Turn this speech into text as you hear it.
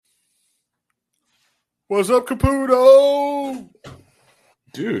What's up, Caputo?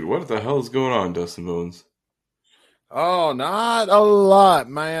 Dude, what the hell is going on, Dustin Bones? Oh, not a lot,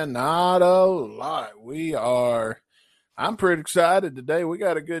 man. Not a lot. I'm pretty excited today. We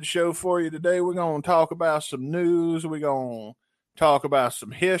got a good show for you today. We're going to talk about some news. We're going to talk about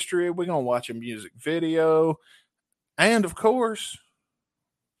some history. We're going to watch a music video. And, of course,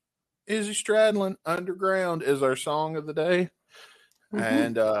 Izzy Stradlin, Underground is our song of the day.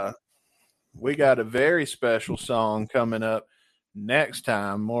 And we got a very special song coming up next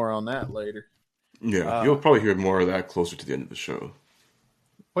time. More on that later. Yeah, you'll probably hear more of that closer to the end of the show.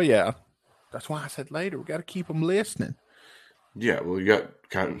 Well, yeah. That's why I said later. We got to keep them listening. Yeah, well, you got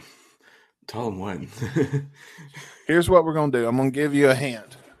kind of... Tell them when. Here's what we're going to do. I'm going to give you a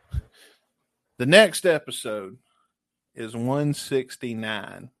hint. The next episode is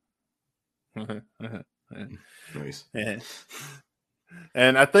 169. Nice.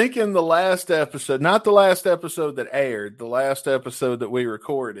 And I think in the last episode, not the last episode that aired, the last episode that we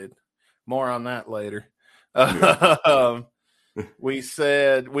recorded, more on that later. We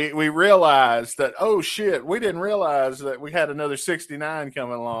said we realized that, oh shit, we didn't realize that we had another 69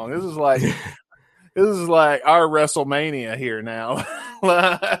 coming along. This is like our WrestleMania here now.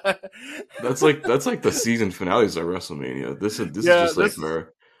 That's like the season finales of WrestleMania. This is just like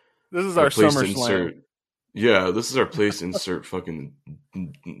this is our SummerSlam. Yeah, this is our place to insert fucking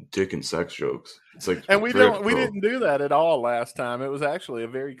dick and sex jokes. It's like, and we didn't do that at all last time. It was actually a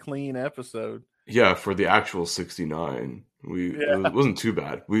very clean episode. Yeah, for the actual 69, it wasn't too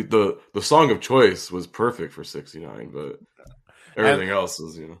bad. The song of choice was perfect for 69, but everything else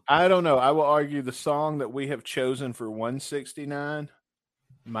is, I don't know. I will argue the song that we have chosen for 169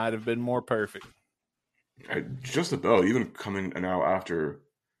 might have been more perfect. Just about, even coming now after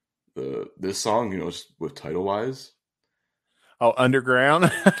this song, just with title wise. Oh,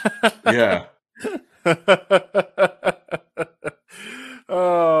 Underground. Yeah.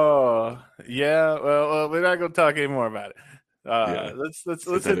 Oh, yeah. Well, we're not going to talk anymore about it. Let's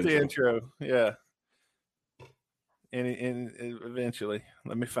hit the intro. Yeah. Eventually,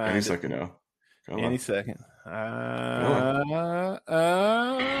 let me find any second now. Any second.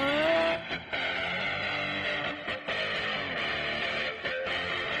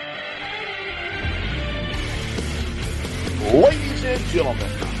 Ladies and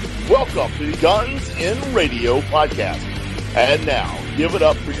gentlemen, welcome to the Guns in Radio podcast. And now, give it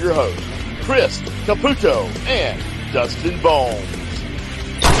up for your hosts, Chris Caputo and Dustin Bones.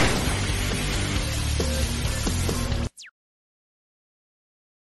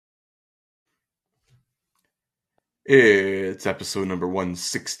 It's episode number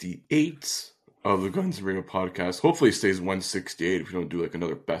 168 of the Guns in Radio podcast. Hopefully it stays 168 if we don't do like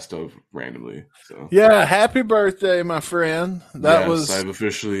another best of randomly. So yeah, happy birthday, my friend. I've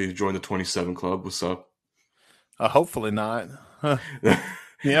officially joined the 27 club. What's up? Hopefully not. Not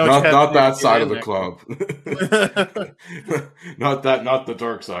that side of the club. not the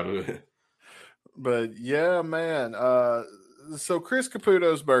dark side of it. But yeah, man. So Chris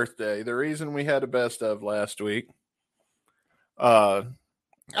Caputo's birthday, the reason we had a best of last week,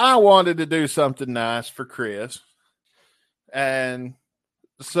 I wanted to do something nice for Chris. And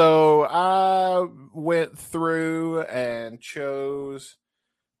so I went through and chose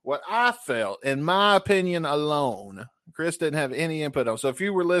what I felt, in my opinion alone, Chris didn't have any input on. So if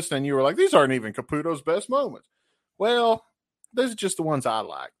you were listening, you were like, these aren't even Caputo's best moments. Well, those are just the ones I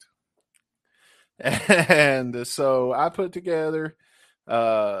liked. And so I put together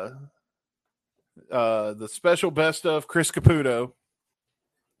the special best of Chris Caputo.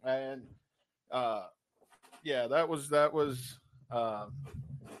 And that was so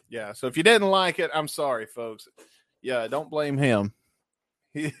if you didn't like it, I'm sorry, folks. Yeah, don't blame him.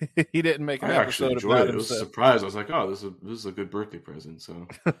 He didn't make an episode about it. It was a surprise. I was like, oh, this is a good birthday present. So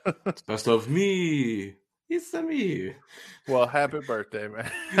it's best of me. It's me. Well, happy birthday,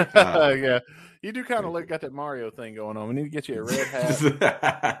 man. Yeah. You do kind of got that Mario thing going on. We need to get you a red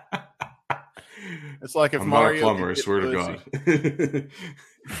hat. It's like if Mario. I'm not a plumber, I swear to God.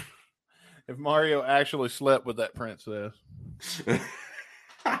 If Mario actually slept with that princess.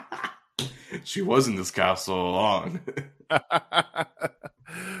 She was in this castle all along.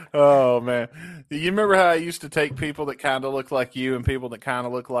 Oh, man. You remember how I used to take people that kind of look like you and people that kind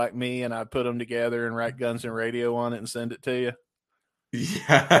of look like me, and I'd put them together and write Guns and Radio on it and send it to you?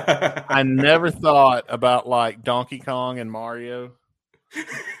 Yeah. I never thought about like Donkey Kong and Mario.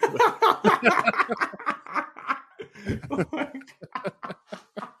 Oh my God.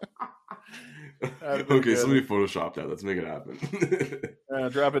 Okay, somebody Photoshop that. Let's make it happen.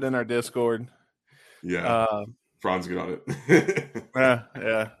 Drop it in our Discord. Yeah. Franz, get on it.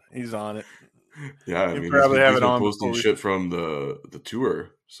 Yeah, he's on it. Yeah, I You'll mean, probably have he's it been on posting before we. shit from the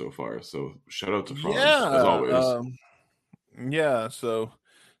tour so far. So shout out to Franz as Yeah, always. yeah. So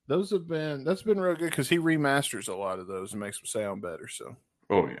that's been real good because he remasters a lot of those and makes them sound better. So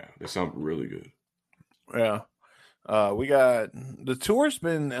Oh yeah, they sound really good. yeah, we got the tour's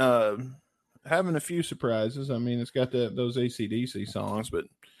been having a few surprises. I mean, it's got those AC/DC songs, but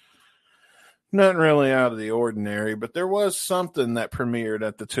nothing really out of the ordinary. But there was something that premiered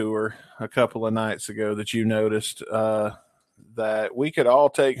at the tour a couple of nights ago that you noticed that we could all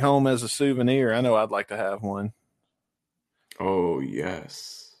take home as a souvenir. I know I'd like to have one. Oh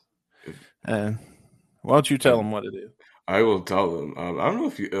yes. And why don't you tell them what it is? I will tell them. I don't know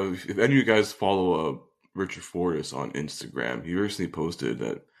if any of you guys follow Richard Fortis on Instagram. He recently posted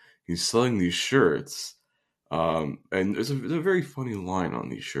that he's selling these shirts, and there's a very funny line on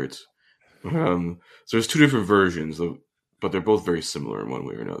these shirts. So there's two different versions, but they're both very similar in one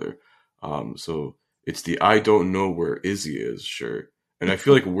way or another. So it's the "I don't know where Izzy is" shirt, and I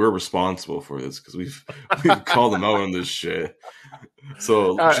feel like we're responsible for this because we've called them out on this shit.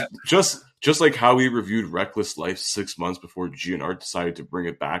 So just like how we reviewed Reckless Life 6 months before GNR decided to bring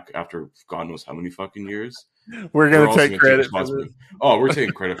it back after God knows how many fucking years, We're gonna also take gonna credit for this. Oh, we're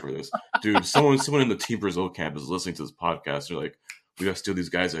taking credit for this, dude. Someone in the Team Brazil camp is listening to this podcast. They're like, we gotta steal these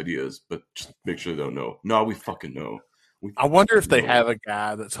guys' ideas, but just make sure they don't know. No, we fucking know. I wonder if they have a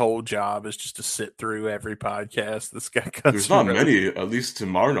guy that's whole job is just to sit through every podcast. This guy cuts. There's not many, at least to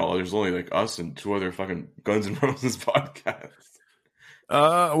my knowledge. There's only like us and two other fucking Guns N' Roses podcasts.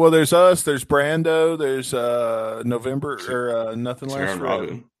 Well, there's us. There's Brando. There's November or Nothing Less Taryn Forever.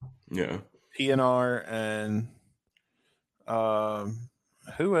 Robin. Yeah. PNR and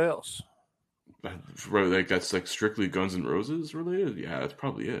who else? Like that's like strictly Guns N' Roses related. Yeah, that's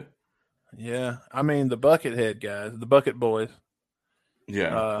probably it. Yeah, I mean the Buckethead guys, the Bucket Boys. Yeah,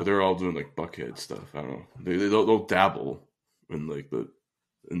 but they're all doing like Buckhead stuff. I don't know. They'll dabble in like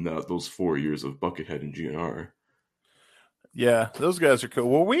those 4 years of Buckethead and GNR. Yeah, those guys are cool.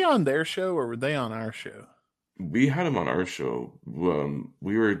 Were we on their show or were they on our show? We had them on our show.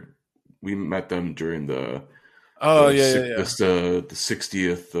 We met them during the the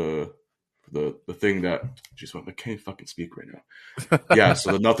 60th the thing that I can't fucking speak right now. Yeah,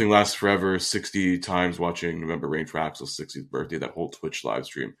 so the Nothing Lasts Forever 60 times watching November Rain for Axel's 60th birthday, that whole Twitch live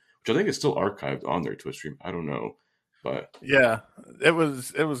stream, which I think is still archived on their Twitch stream. I don't know. But yeah, it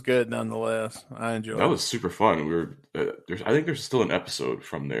was good nonetheless. I enjoyed it. That was super fun. We were I think there's still an episode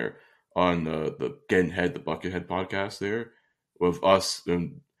from there on the Getting Head, the Buckethead podcast there with us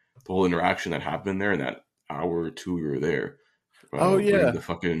and the whole interaction that happened there in that hour or two we were there. Yeah, the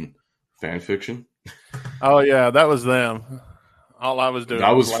fucking fan fiction. Oh yeah, that was them. All I was doing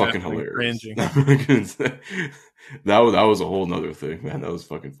that was fucking hilarious. that was a whole nother thing, man. That was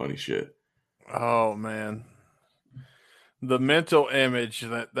fucking funny shit. Oh man. The mental image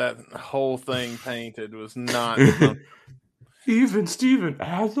that whole thing painted was not even Steven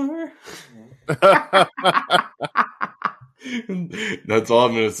Adler. That's all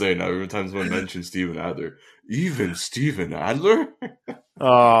I'm gonna say now. Every time someone mentions Steven Adler, even Steven Adler.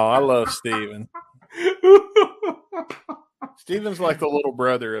 Oh, I love Steven. Steven's like the little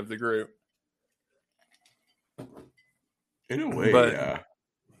brother of the group. In a way, but, yeah.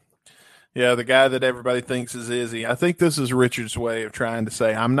 Yeah, the guy that everybody thinks is Izzy. I think this is Richard's way of trying to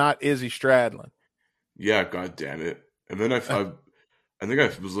say, I'm not Izzy Stradlin. Yeah, god damn it. And then I think I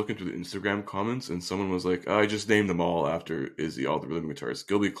was looking through the Instagram comments and someone was like, I just named them all after Izzy, all the rhythm guitarists.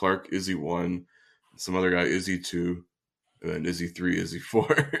 Gilby Clarke, Izzy 1, some other guy, Izzy 2, and then Izzy 3, Izzy 4.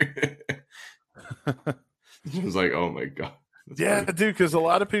 It was like, oh my god. Yeah, funny. Dude, because a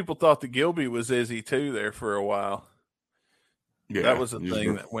lot of people thought that Gilby was Izzy 2 there for a while. Yeah, that was a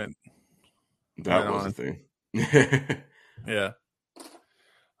thing that went. That was a thing. Yeah.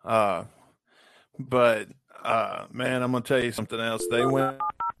 But man, I'm gonna tell you something else. They went.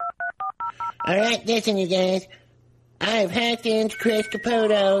 All right, listen, you guys. I have hacked into Chris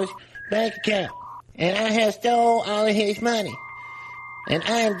Caputo's bank account, and I have stole all of his money, and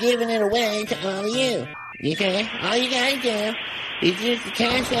I am giving it away to all of you. Okay, all you gotta do is use the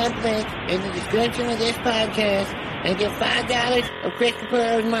Cash App link in the description of this podcast and get $5 of Chris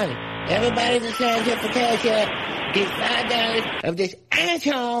Caputo's money. Everybody that signs up for Cash App gets $5 of this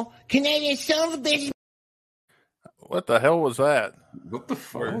asshole Canadian son of a bitch. What the hell was that? What the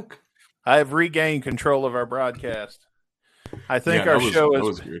fuck? I have regained control of our broadcast. I think our show is.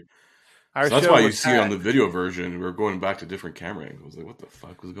 Was weird. That's why you see on the video version, we're going back to different camera angles. Like, what the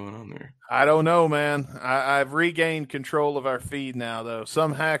fuck was going on there? I don't know, man. I've regained control of our feed now, though.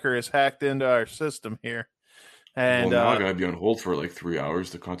 Some hacker has hacked into our system here. And now I gotta be on hold for like 3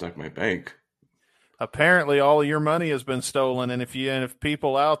 hours to contact my bank. apparently all of your money has been stolen. And if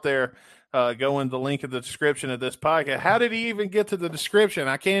people out there go in the link in the description of this podcast, how did he even get to the description?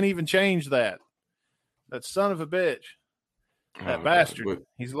 I can't even change that. That son of a bitch. That bastard. What,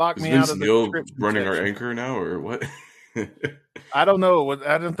 he's locked me Vince out of the Neil description running section. our anchor now, or what? I don't know.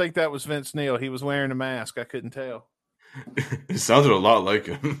 I didn't think that was Vince Neil. He was wearing a mask. I couldn't tell. It sounded a lot like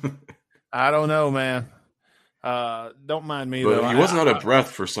him. I don't know, man. Don't mind me, But though. he wasn't out of breath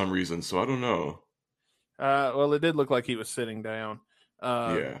for some reason, so I don't know. Well, it did look like he was sitting down.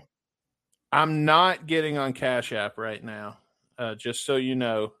 Yeah. I'm not getting on Cash App right now. Just so you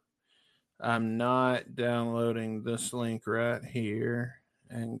know, I'm not downloading this link right here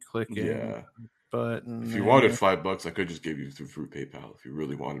and clicking button. If you wanted $5, I could just give you through PayPal if you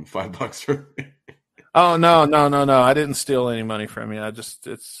really wanted $5 from me. Oh, no. I didn't steal any money from you.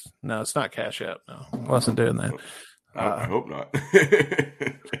 It's not Cash App. No, I wasn't doing that. I hope not.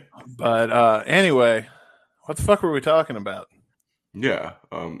 But anyway, what the fuck were we talking about? Yeah.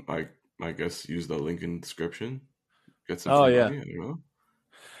 I guess use the link in the description. Get some money. I don't know.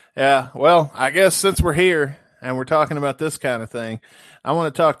 Yeah. Well, I guess since we're here and we're talking about this kind of thing, I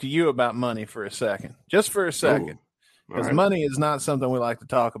want to talk to you about money for a second. Just for a second. Because money is not something we like to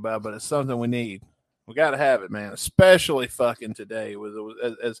talk about, but it's something we need. We got to have it, man, especially fucking today with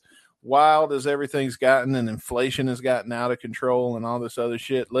as wild as everything's gotten and inflation has gotten out of control and all this other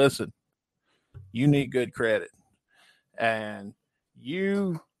shit. Listen, you need good credit, and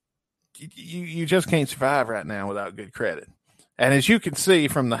you just can't survive right now without good credit. And as you can see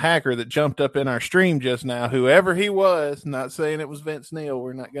from the hacker that jumped up in our stream just now, whoever he was, not saying it was Vince Neil,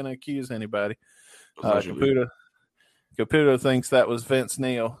 we're not going to accuse anybody. Caputo thinks that was Vince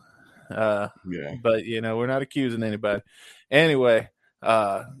Neil. But we're not accusing anybody. Anyway,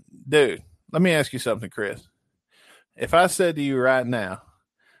 dude, let me ask you something, Chris. If I said to you right now,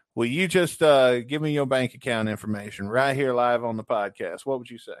 will you just give me your bank account information right here live on the podcast? What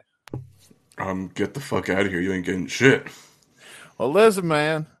would you say? Get the fuck out of here. You ain't getting shit. Well, listen,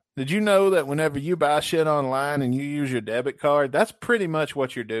 man, did you know that whenever you buy shit online and you use your debit card, that's pretty much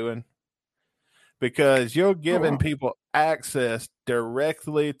what you're doing? Because you're giving people access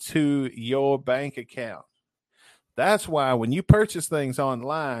directly to your bank account. That's why when you purchase things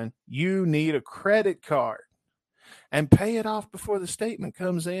online, you need a credit card and pay it off before the statement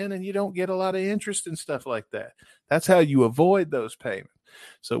comes in, and you don't get a lot of interest and stuff like that. That's how you avoid those payments.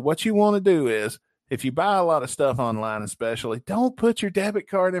 So what you want to do is, if you buy a lot of stuff online especially, don't put your debit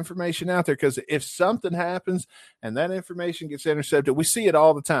card information out there, because if something happens and that information gets intercepted, we see it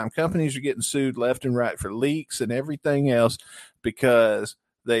all the time. Companies are getting sued left and right for leaks and everything else because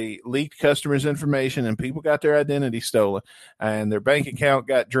they leaked customers' information and people got their identity stolen and their bank account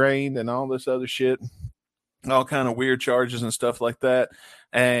got drained and all this other shit, all kind of weird charges and stuff like that.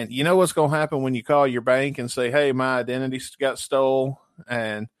 And you know what's going to happen when you call your bank and say, hey, my identity got stolen,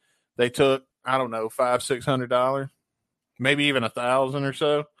 and they took, I don't know, $500-$600, maybe even $1,000 or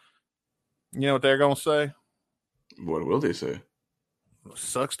so. You know what they're going to say? What will they say?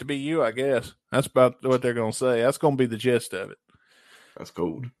 Sucks to be you, I guess. That's about what they're going to say. That's going to be the gist of it. That's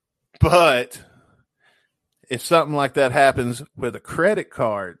cold. But if something like that happens with a credit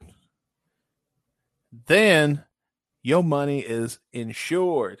card, then your money is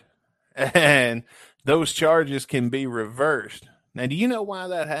insured and those charges can be reversed. Now, do you know why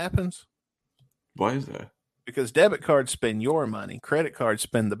that happens? Why is that? Because debit cards spend your money. Credit cards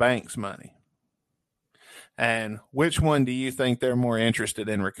spend the bank's money. And which one do you think they're more interested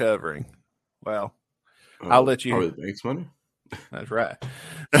in recovering? Well, I'll let you. Probably the bank's money. That's right.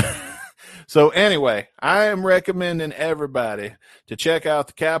 So anyway, I am recommending everybody to check out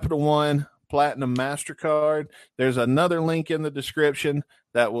the Capital One Platinum MasterCard. There's another link in the description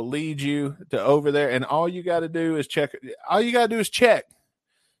that will lead you to over there. And all you got to do is check. All you got to do is check.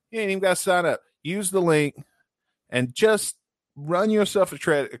 You ain't even got to sign up. Use the link and just run yourself a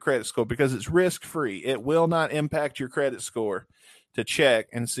credit score, because it's risk-free. It will not impact your credit score to check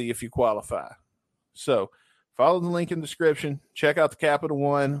and see if you qualify. So follow the link in the description. Check out the Capital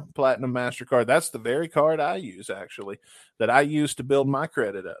One Platinum MasterCard. That's the very card I use, actually, that I use to build my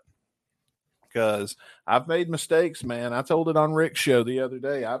credit up. Because I've made mistakes, man. I told it on Rick's show the other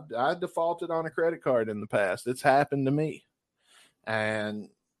day. I defaulted on a credit card in the past. It's happened to me. And,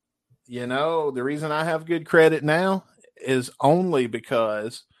 you know, the reason I have good credit now is only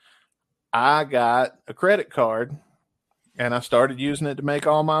because I got a credit card and I started using it to make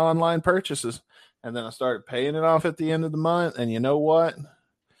all my online purchases. And then I started paying it off at the end of the month. And you know what?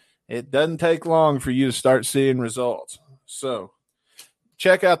 It doesn't take long for you to start seeing results. So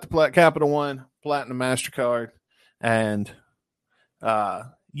check out the Capital One Platinum MasterCard, and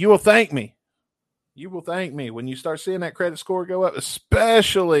you will thank me You will thank me when you start seeing that credit score go up,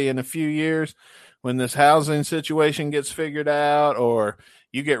 especially in a few years when this housing situation gets figured out, or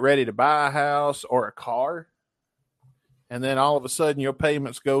you get ready to buy a house or a car. And then all of a sudden your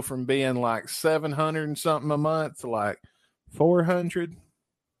payments go from being like 700 and something a month to like 400.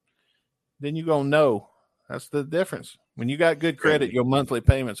 Then you're going to know that's the difference. When you got good credit, your monthly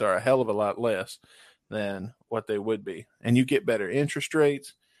payments are a hell of a lot less than what they would be. And you get better interest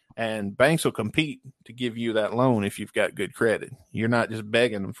rates, and banks will compete to give you that loan if you've got good credit. You're not just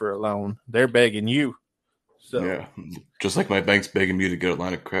begging them for a loan. They're begging you. So, yeah, just like my bank's begging me to get a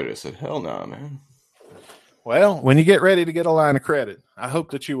line of credit. I said, hell no, man. Well, when you get ready to get a line of credit, I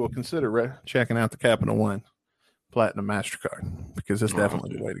hope that you will consider checking out the Capital One Platinum MasterCard, because it's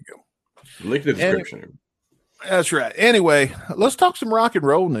definitely the way to go. Link in the description. That's right. Anyway, let's talk some rock and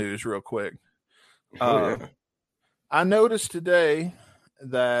roll news real quick. Yeah. I noticed today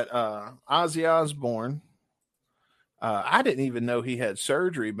that Ozzy Osbourne, I didn't even know he had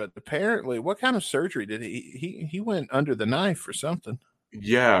surgery, but apparently, what kind of surgery did he went under the knife or something?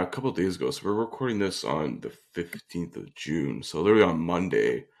 Yeah, a couple of days ago. So we're recording this on the 15th of June. So literally on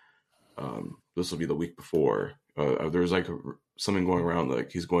Monday, this will be the week before. There's like something going around,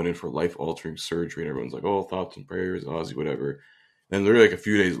 like he's going in for life-altering surgery, and everyone's like, "Oh, thoughts and prayers, Ozzy, whatever." And literally like a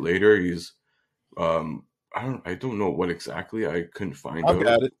few days later, he's I don't know what exactly. I couldn't find out. I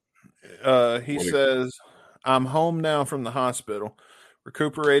got it. He says, "I'm home now from the hospital,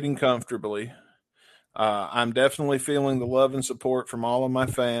 recuperating comfortably. I'm definitely feeling the love and support from all of my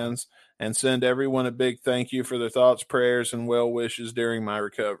fans, and send everyone a big thank you for their thoughts, prayers, and well wishes during my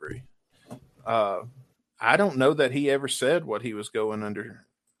recovery." I don't know that he ever said what he was going under.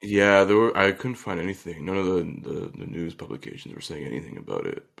 Yeah, I couldn't find anything. None of the news publications were saying anything about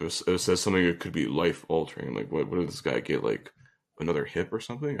it. But it says something that could be life altering. Like, what did this guy get? Like another hip or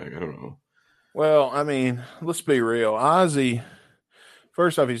something? I don't know. Well, I mean, let's be real. Ozzy,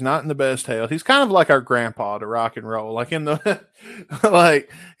 first off, he's not in the best health. He's kind of like our grandpa to rock and roll. Like in the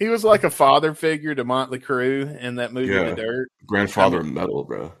like he was like a father figure to Motley Crue in that movie, The Dirt. Grandfather of metal,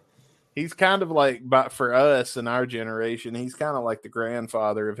 bro. He's kind of like, but for us in our generation, he's kind of like the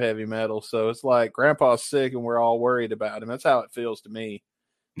grandfather of heavy metal. So it's like grandpa's sick and we're all worried about him. That's how it feels to me.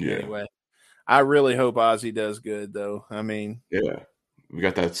 Yeah. Anyway, I really hope Ozzy does good, though. I mean, yeah, we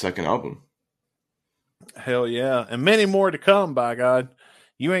got that second album. Hell yeah. And many more to come, by God.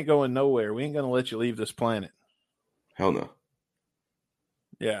 You ain't going nowhere. We ain't going to let you leave this planet. Hell no.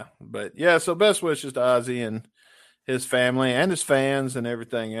 Yeah. But yeah, so best wishes to Ozzy and his family and his fans and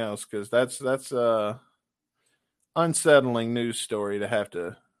everything else, because that's a unsettling news story to have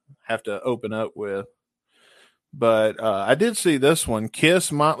to open up with. But I did see this one: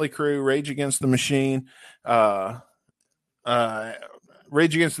 Kiss, Motley Crue, Rage Against the Machine, Rage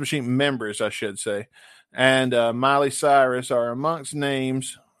Against the Machine members, I should say, and Miley Cyrus are amongst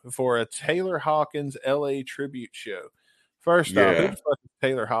names for a Taylor Hawkins LA tribute show. First off, who the fuck is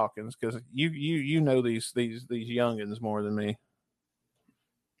Taylor Hawkins? Because you know these youngins more than me.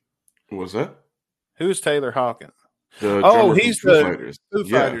 What's that? Who's Taylor Hawkins? He's the Foo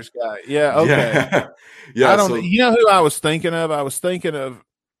Fighters guy. Yeah, okay. Yeah. I don't. You know who I was thinking of? I was thinking of.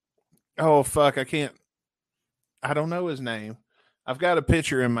 Oh fuck! I don't know his name. I've got a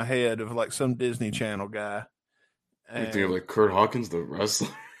picture in my head of like some Disney Channel guy. You think of like Kurt Hawkins, the wrestler?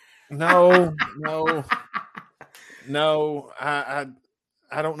 No.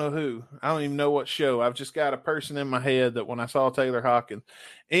 I don't know who. I don't even know what show. I've just got a person in my head that when I saw Taylor Hawkins.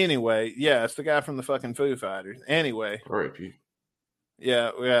 Anyway, yeah, it's the guy from the fucking Foo Fighters. Anyway. R.I.P.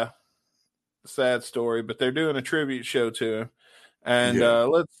 Yeah. Sad story, but they're doing a tribute show to him. And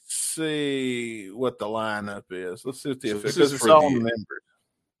let's see what the lineup is. Let's see what the official, because it's all members.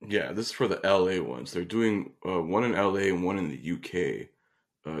 Yeah, this is for the LA ones. They're doing one in LA and one in the UK.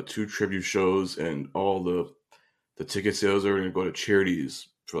 2 tribute shows, and all the ticket sales are going to go to charities.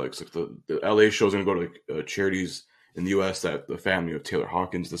 For like the LA shows are going to go to charities in the US that the family of Taylor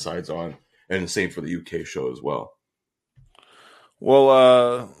Hawkins decides on, and the same for the UK show as well.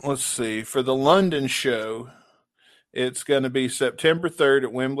 Well, let's see. For the London show, it's going to be September 3rd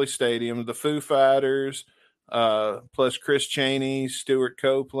at Wembley Stadium. The Foo Fighters, plus Chris Chaney, Stuart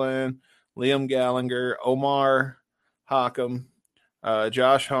Copeland, Liam Gallagher, Omar Hakim,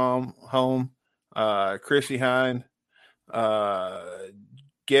 Josh Home, Chrissy Hynde,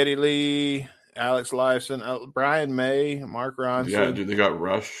 Geddy Lee, Alex Lifeson, Brian May, Mark Ronson. Yeah, dude, they got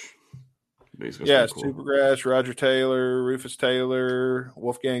Rush. Yeah, cool. Supergrass, Roger Taylor, Rufus Taylor,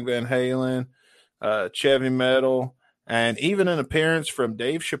 Wolfgang Van Halen, Chevy Metal, and even an appearance from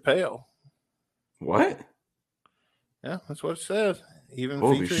Dave Chappelle. What? Yeah, that's what it says. Even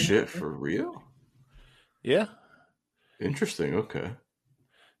holy shit, for real? Yeah. Interesting. Okay.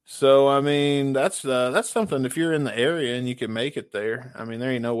 So I mean, that's something. If you're in the area and you can make it there, I mean,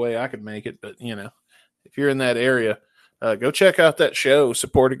 there ain't no way I could make it, but if you're in that area, go check out that show,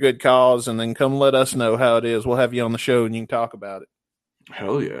 support a good cause, and then come let us know how it is. We'll have you on the show and you can talk about it.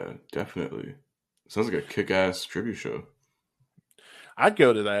 Hell yeah, definitely. Sounds like a kick-ass tribute show. I'd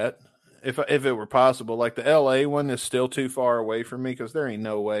go to that if it were possible. Like the LA one is still too far away from me because there ain't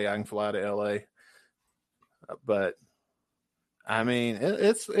no way I can fly to LA. But I mean,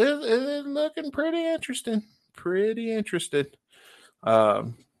 it's looking pretty interesting. Pretty interested.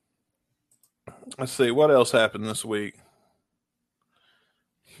 Let's see what else happened this week.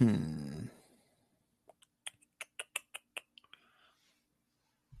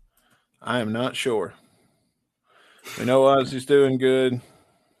 I am not sure. We know Ozzy's doing good.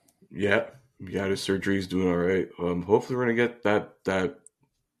 Yeah, his surgery's doing all right. Hopefully we're gonna get that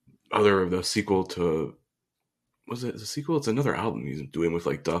other the sequel to. Was it the sequel? It's another album he's doing with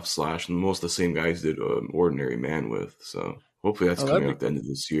like Duff Slash and most of the same guys did Ordinary Man with. So hopefully that's coming out at the end of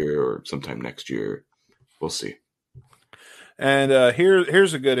this year or sometime next year. We'll see. And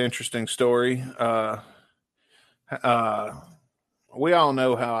here's a good, interesting story. We all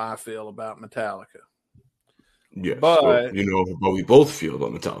know how I feel about Metallica. Yes, but how we both feel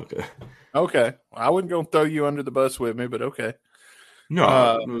about Metallica. Okay, I wasn't going to throw you under the bus with me, but okay.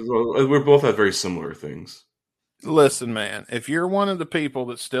 No, we're both at very similar things. Listen, man, if you're one of the people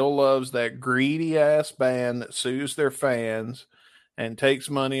that still loves that greedy ass band that sues their fans and takes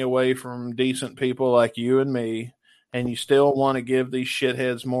money away from decent people like you and me, and you still want to give these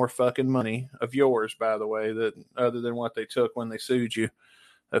shitheads more fucking money of yours, by the way, that other than what they took when they sued you,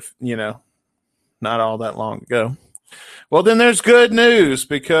 not all that long ago. Well, then there's good news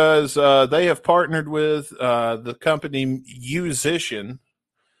because they have partnered with the company Musician,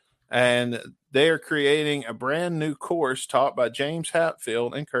 and they are creating a brand new course taught by James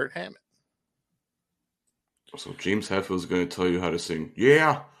Hetfield and Kirk Hammett. So James Hetfield is going to tell you how to sing.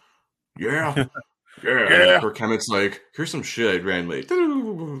 Yeah. And Kirk Hammett's like, here's some shit I ran late.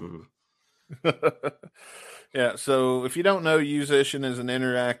 Yeah, so if you don't know, Musician is an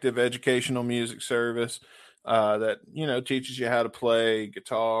interactive educational music service that, teaches you how to play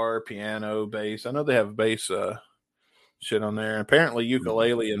guitar, piano, bass. I know they have bass shit on there. Apparently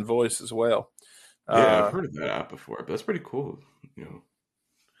ukulele and voice as well. Yeah, I've heard of that app before, but that's pretty cool.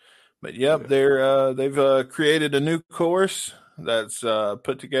 But they've created a new course that's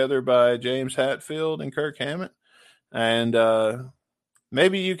put together by James Hetfield and Kirk Hammett, and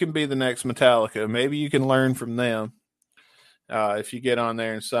maybe you can be the next Metallica. Maybe you can learn from them if you get on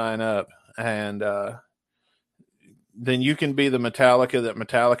there and sign up, and then you can be the Metallica that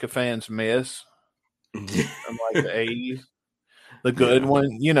Metallica fans miss from like the 80s. The good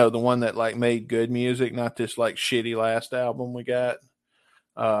one, the one that like made good music, not this like shitty last album we got.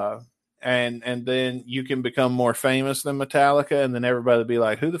 And then you can become more famous than Metallica, and then everybody will be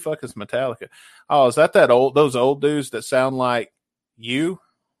like, who the fuck is Metallica? Oh, is that those old dudes that sound like you?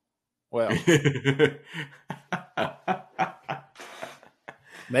 Well,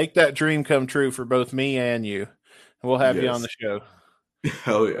 make that dream come true for both me and you. We'll have you on the show.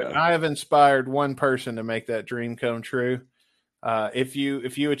 Hell yeah. But I have inspired one person to make that dream come true. If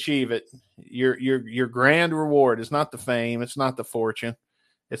you achieve it, your grand reward is not the fame, it's not the fortune,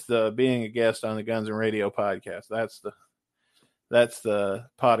 it's the being a guest on the Guns and Radio podcast. That's the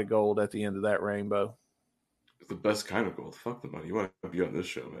pot of gold at the end of that rainbow. It's the best kind of gold. Fuck the money. You want to be on this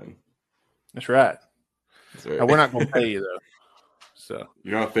show, man. That's right. Now, we're not going to pay you though. So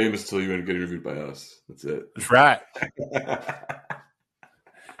you're not famous till you're going to get interviewed by us. That's it. That's right.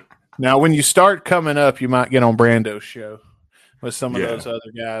 Now, when you start coming up, you might get on Brando's show with some of those other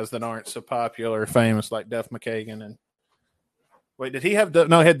guys that aren't so popular or famous, like Duff McKagan. And wait, did he have?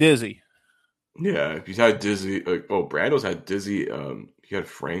 No, he had Dizzy. Yeah, he's had Dizzy. Brando's had Dizzy. He had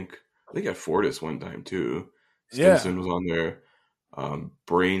Frank. I think he had Fortis one time too. Stinson was on there.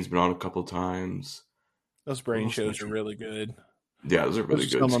 Brain's been on a couple times. Those Brain shows are really good. Yeah, those are really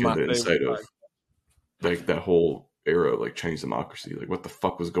good. Just get the insight of like that whole era of like Chinese democracy. Like what the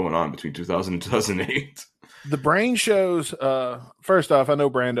fuck was going on between 2000 and 2008? The Brain shows, first off, I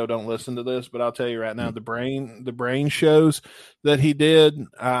know Brando don't listen to this, but I'll tell you right now, the Brain shows that he did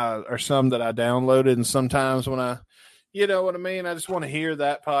are some that I downloaded, and sometimes when I just want to hear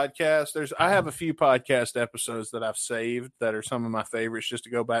that podcast. I have a few podcast episodes that I've saved that are some of my favorites just to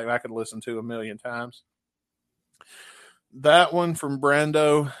go back. I could listen to 1,000,000 times. That one from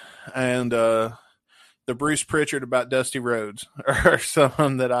Brando and the Bruce Pritchard about Dusty Rhodes are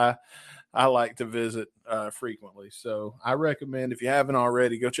some that I like to visit frequently. So I recommend, if you haven't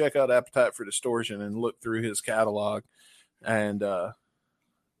already, go check out Appetite for Distortion and look through his catalog. And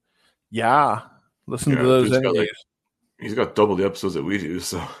listen to those interviews. He's got double the episodes that we do.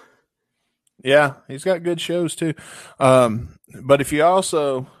 So yeah, he's got good shows too. But if you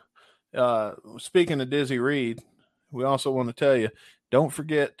also, speaking of Dizzy Reed, we also want to tell you, don't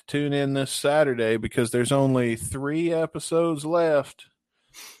forget to tune in this Saturday because there's only 3 episodes left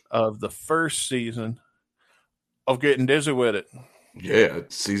of the first season of Getting Dizzy With It. Yeah,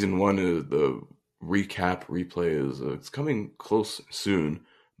 season 1 is the recap replay is it's coming close soon,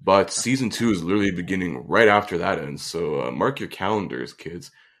 but season 2 is literally beginning right after that ends. So mark your calendars,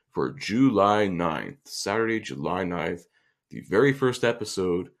 kids, for July 9th, Saturday, July 9th, the very first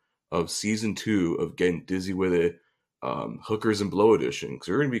episode of season 2 of Getting Dizzy With It. Hookers and Blow edition, because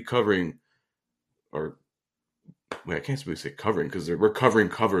we're going to be covering, or wait, I can't really say covering because we're covering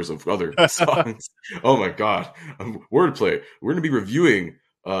covers of other songs. Oh my god, wordplay! We're going to be reviewing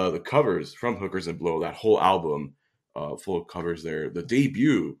the covers from Hookers and Blow, that whole album, full of covers. There, the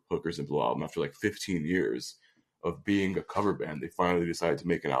debut Hookers and Blow album after like 15 years of being a cover band, they finally decided to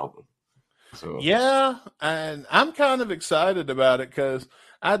make an album. So yeah, and I'm kind of excited about it because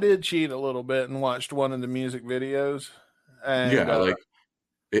I did cheat a little bit and watched one of the music videos. And yeah,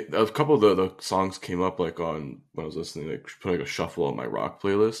 a couple of the songs came up like on when I was listening, like put like a shuffle on my rock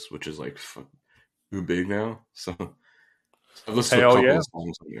playlist, which is like too big now. So I've listened to a couple of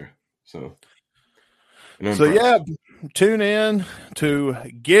songs on there. So yeah, tune in to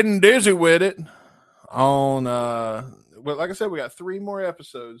Getting Dizzy With It on well, like I said, we got 3 more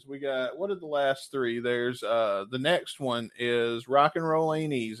episodes. We got, what are the last 3? There's the next one is Rock and Roll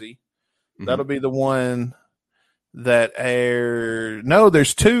Ain't Easy. Mm-hmm. That'll be the one that aired. No,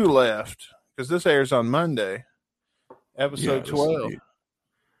 there's 2 left because this airs on Monday. Episode 12.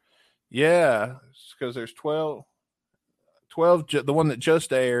 Yeah, because there's 12. 12. The one that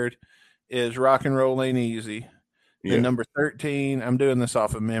just aired is Rock and Roll Ain't Easy. Yeah. And number 13, I'm doing this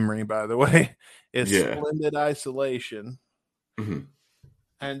off of memory, by the way, is Splendid Isolation. Mm-hmm.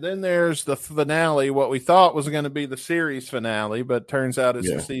 And then there's the finale, what we thought was going to be the series finale, but turns out it's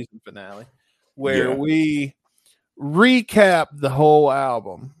the season finale, where we recap the whole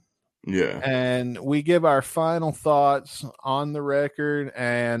album. Yeah. And we give our final thoughts on the record,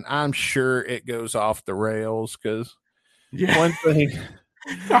 and I'm sure it goes off the rails because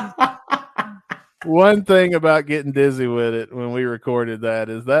one thing about Getting Dizzy With It when we recorded that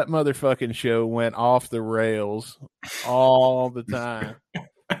is that motherfucking show went off the rails all the time.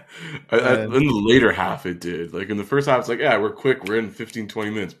 In the later half, it did. Like in the first half, it's like, yeah, we're quick. We're in 15,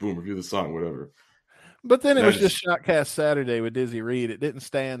 20 minutes. Boom, review the song, whatever. But then it was just Shotcast Saturday with Dizzy Reed. It didn't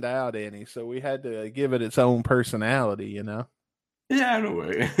stand out any, so we had to give it its own personality, you know? Yeah, in a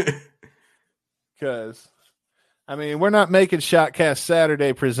way. Because, I mean, we're not making Shotcast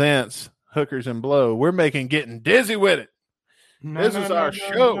Saturday Presents Hookers and Blow. We're making Getting Dizzy With It. This is our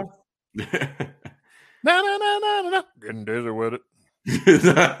show. No. Getting Dizzy With It.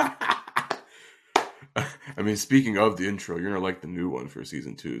 I mean, speaking of the intro, you're gonna like the new one for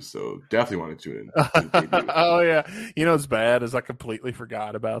season 2, so definitely want to tune in. Oh yeah, you know what's bad is I completely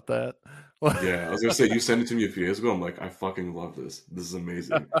forgot about that. Yeah, I was gonna say you sent it to me a few days ago. I'm like, I fucking love this. This is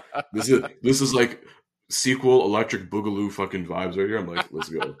amazing. This is like sequel Electric Boogaloo fucking vibes right here. I'm like, let's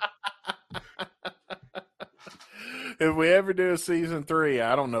go. If we ever do a season 3,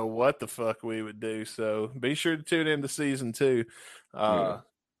 I don't know what the fuck we would do. So be sure to tune into season 2,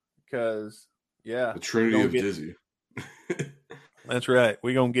 because the Trinity of Dizzy. That's right.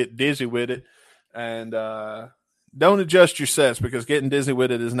 We're gonna get dizzy with it, and don't adjust your sets because Getting Dizzy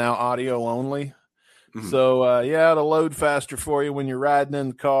With It is now audio only. Mm-hmm. So it'll load faster for you when you're riding in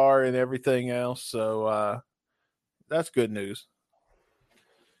the car and everything else. So that's good news.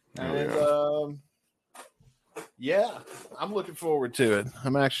 And I'm looking forward to it.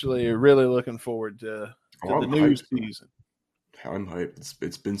 I'm actually really looking forward to the new season. I'm hyped.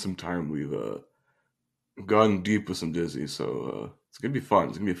 It's been some time. We've gone deep with some Dizzy, so it's gonna be fun.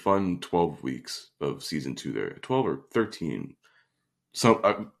 It's gonna be a fun 12 weeks of season 2 there. 12 or 13. So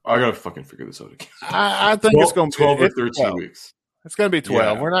I gotta fucking figure this out again. I think 12, it's gonna be 12 or 13 12. Weeks. It's gonna be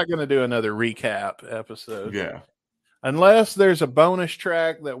 12. Yeah. We're not gonna do another recap episode. Yeah. Unless there's a bonus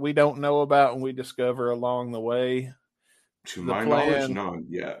track that we don't know about and we discover along the way. To my knowledge, none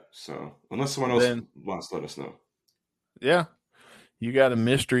yet. So unless someone else wants to let us know. Yeah. You got a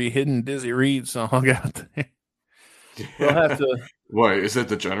mystery hidden Dizzy Reed song out there. Yeah. We'll have to. What, is it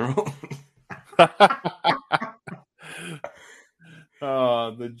the General?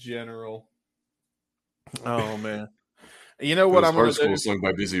 Oh, the General. Oh man. You know what I'm going to do? Sung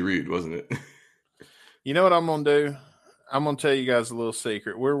by Dizzy Reed, wasn't it? You know what I'm gonna do? I'm gonna tell you guys a little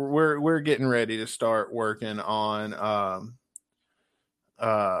secret. We're getting ready to start working on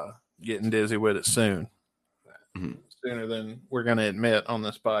getting dizzy with it soon. Mhm. Sooner than we're gonna admit on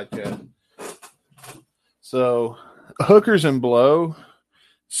this podcast. So Hookers and Blow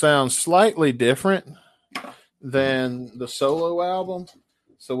sounds slightly different than the solo album.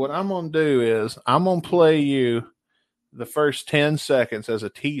 So what I'm gonna do is I'm gonna play you the first 10 seconds as a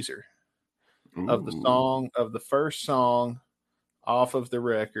teaser of the Ooh. song, of the first song off of the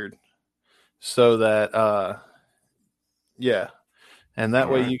record, so that yeah, and that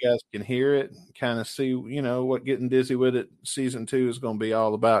All way right. you guys can hear it, kind of see, what Getting Dizzy with It season 2 is going to be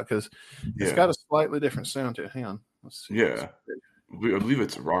all about, because it's Yeah. got a slightly different sound to it. Hang on, let's see. Yeah. I believe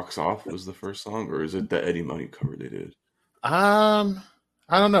it's Rocks Off was the first song, or is it the Eddie Money cover they did? I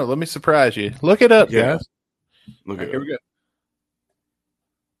don't know. Let me surprise you. Look it up, Yeah. guys. Look All right, at here we go.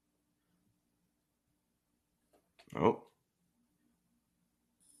 Oh.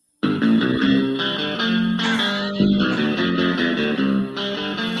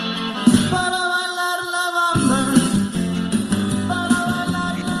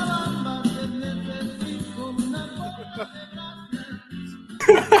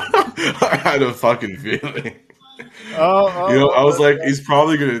 I had a fucking feeling. I was like, he's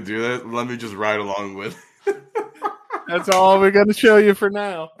probably gonna do that. Let me just ride along with. That's all we're going to show you for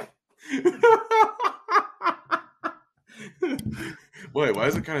now. Wait, why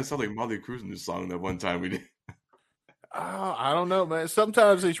does it kind of sound like Motley Crue in this song that one time we did? Oh, I don't know, man.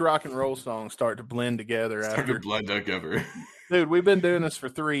 Sometimes these rock and roll songs start to blend together. Start to blend together. Dude, we've been doing this for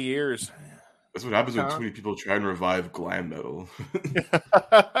 3 years. That's what happens when too many people try and revive glam metal.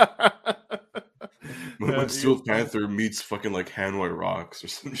 when Steel Panther meets fucking like Hanoi Rocks or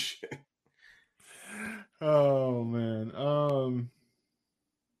some shit. Oh man.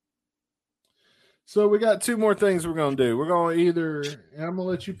 So we got 2 more things we're gonna do. We're gonna I'm gonna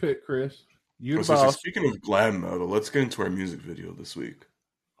let you pick, Chris. You the boss. Speaking of glam metal, let's get into our music video this week.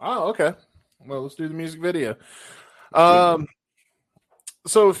 Oh, okay. Well, let's do the music video.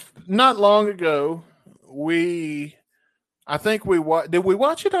 So not long ago, I think did we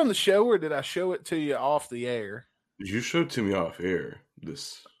watch it on the show, or did I show it to you off the air? You showed it to me off air.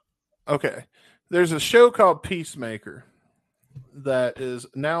 Okay. There's a show called Peacemaker that is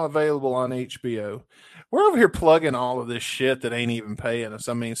now available on HBO. We're over here plugging all of this shit that ain't even paying us.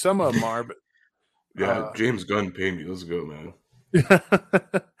 I mean, some of them are, but yeah, James Gunn paid me. Let's go, man.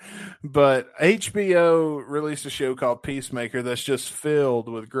 But HBO released a show called Peacemaker that's just filled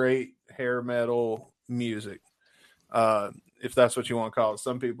with great hair metal music. If that's what you want to call it.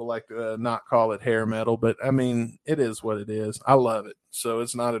 Some people like to not call it hair metal, but I mean, it is what it is. I love it. So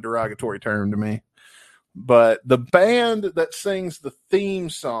it's not a derogatory term to me. But the band that sings the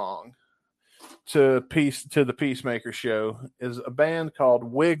theme song to the Peacemaker show is a band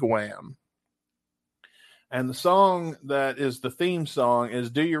called Wigwam. And the song that is the theme song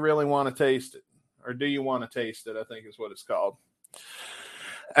is Do You Really Want to Taste It? Or Do You Want to Taste It? I think is what it's called.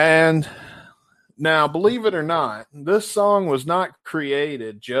 And now, believe it or not, this song was not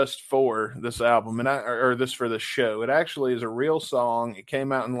created just for this album for this show. It actually is a real song. It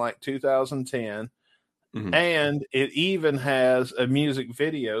came out in like 2010. Mm-hmm. And it even has a music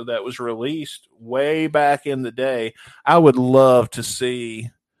video that was released way back in the day. I would love to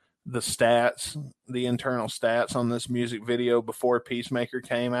see the internal stats on this music video before Peacemaker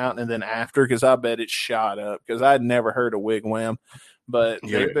came out and then after, because I bet it shot up, because I'd never heard of Wigwam, but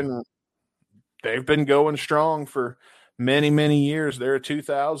they've been going strong for many, many years. They're a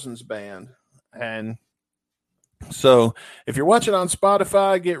 2000s band. And so if you're watching on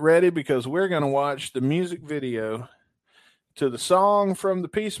Spotify, get ready, because we're going to watch the music video to the song from the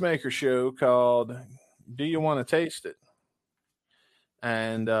Peacemaker show called Do You Want to Taste It?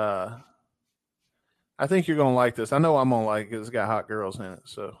 And I think you're going to like this. I know I'm going to like it. It's got hot girls in it.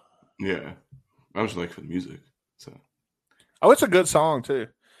 So yeah, I'm just like for the music. So it's a good song too.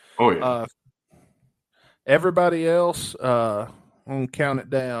 Oh yeah. Everybody else, I'm going to count it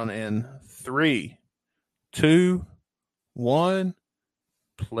down in 3, 2, 1,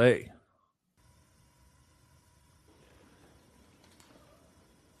 play.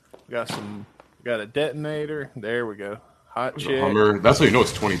 We got a detonator. There we go. Hot There's chick. a Hummer. That's how you know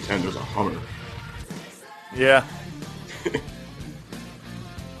it's 2010. There's a Hummer. Yeah.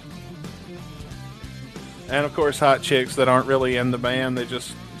 And of course, hot chicks that aren't really in the band. They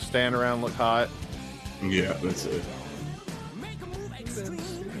just stand around and look hot. Yeah, that's it.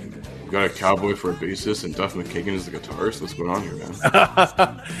 We got a cowboy for a bassist, and Duff McKagan is the guitarist. What's going on here, man?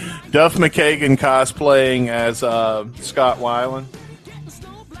 Duff McKagan cosplaying as Scott Weiland.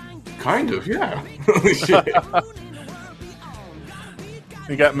 Kind of, yeah. Holy shit.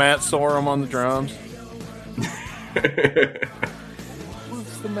 You got Matt Sorum on the drums.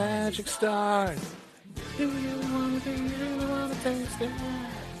 What's the magic star? Do you want to taste it?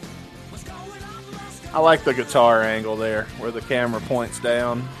 I like the guitar angle there, where the camera points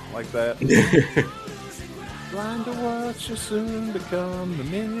down like that. Blind to what you'll soon become, the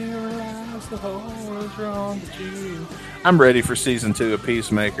minute you realize the whole world's wrong with you. I'm ready for season 2 of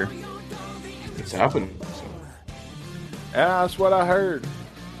Peacemaker. It's happening. So. Yeah, that's what I heard.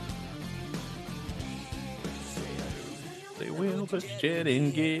 They will put shit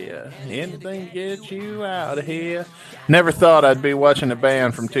in gear, anything to get you out of here. Never thought I'd be watching a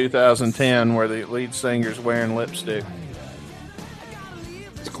band from 2010 where the lead singer's wearing lipstick.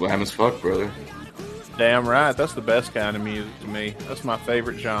 It's glam as fuck, brother. Damn right, that's the best kind of music to me. That's my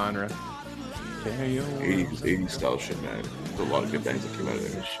favorite genre. 80s style shit, man. There's a lot of good bands that came out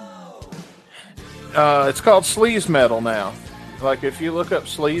of there. It's called sleaze metal now. Like, if you look up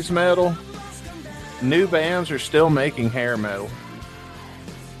sleaze metal, new bands are still making hair metal.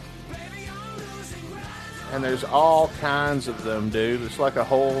 And there's all kinds of them, dude. It's like a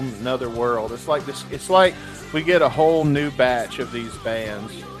whole nother world. It's like this. It's like we get a whole new batch of these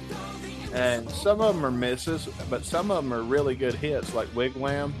bands. And some of them are misses, but some of them are really good hits, like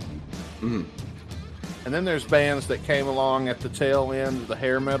Wigwam. Mm-hmm. And then there's bands that came along at the tail end of the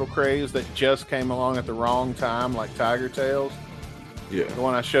hair metal craze that just came along at the wrong time, like Tiger Tails. Yeah. The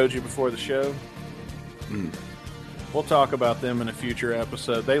one I showed you before the show. Mm. We'll talk about them in a future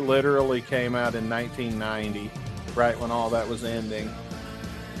episode. They literally came out in 1990, right when all that was ending.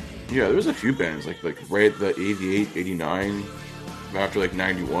 Yeah, there was a few bands, like right at the 88, 89, after like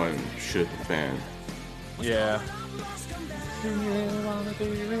 91, shit the fan. Yeah. Do you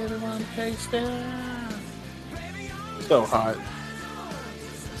really want to taste it? So hot.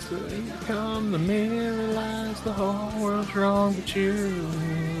 So you come to me and realize the whole world's wrong with you.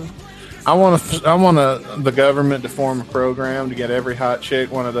 I want the government to form a program to get every hot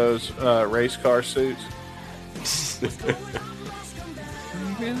chick one of those race car suits. You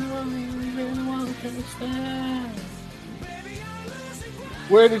really want to taste that?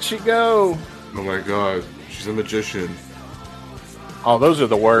 Where did she go? Oh my god, she's a magician. Oh, those are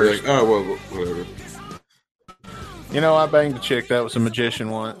the worst. Like, oh, well, whatever. You know, I banged a chick that was a magician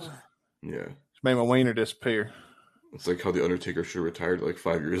once. Yeah. She made my wiener disappear. It's like how The Undertaker should have retired like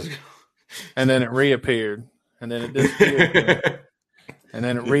 5 years ago. And then it reappeared. And then it disappeared. And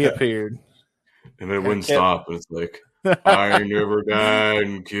then it reappeared. And then it wouldn't stop. And it's like, I never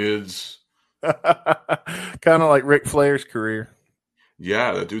died, kids. Kind of like Ric Flair's career.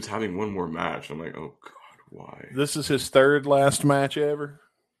 Yeah, that dude's having one more match. I'm like, oh god, why? This is his third last match ever.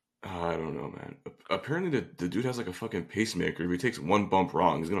 I don't know, man. Apparently, the dude has like a fucking pacemaker. If he takes one bump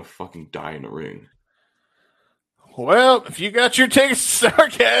wrong, he's gonna fucking die in the ring. Well, if you got your tickets to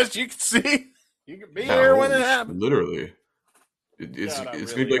Starrcast, you can see. You can be there when it happens. Literally. It's really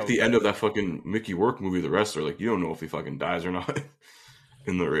gonna be like the hope end that- of that fucking Mickey Rourke movie, The Wrestler. Like, you don't know if he fucking dies or not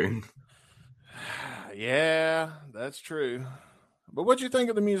in the ring. Yeah, that's true. But what'd you think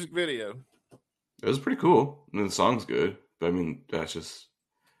of the music video? It was pretty cool. I mean, the song's good. But I mean, that's just...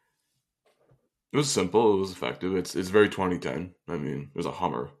 It was simple. It was effective. It's very 2010. I mean, there's a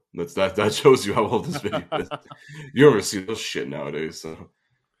Hummer. That shows you how old this video is. You don't ever see those shit nowadays. So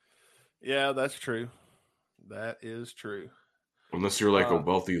Yeah, that's true. That is true. unless you're like a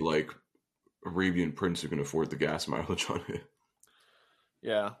wealthy like Arabian prince who can afford the gas mileage on it.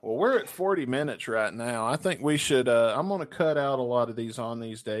 Yeah. Well, we're at 40 minutes right now. I think we should. I'm going to cut out a lot of these on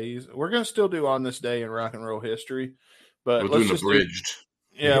these days. We're going to still do on this day in rock and roll history, but We're let's doing just abridged.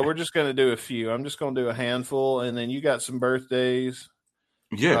 we're just going to do a few. I'm just going to do a handful, and then you got some birthdays.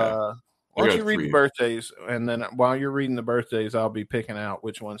 Yeah. Why I don't got you read 3. the birthdays, and then while you're reading the birthdays, I'll be picking out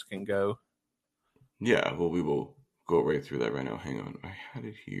which ones can go. Yeah, well, we will go right through that right now. Hang on. I had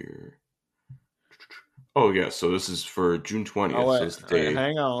it here. Oh, yeah. So this is for June 20th. Oh, wait, so it's the day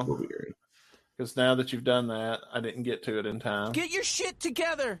hang we'll on, be airing. because now that you've done that, I didn't get to it in time. Get your shit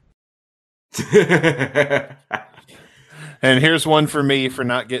together. And here's one for me for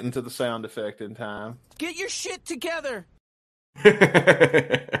not getting to the sound effect in time. Get your shit together.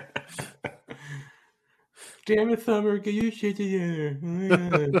 Damn it, Thumber, get your shit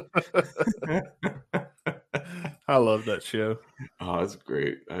together. I love that show. Oh, that's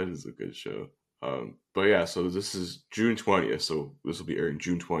great. That is a good show. But yeah, so this is June 20th. So this will be airing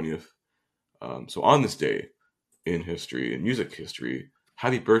June 20th. So on this day in history, in music history,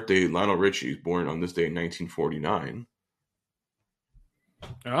 happy birthday, Lionel Richie, born on this day in 1949.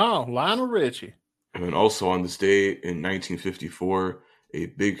 Oh, Lionel Richie. And then also on this day in 1954, a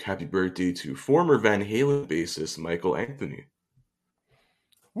big happy birthday to former Van Halen bassist Michael Anthony.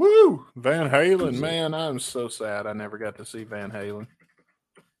 Woo! Van Halen, man, I'm so sad I never got to see Van Halen.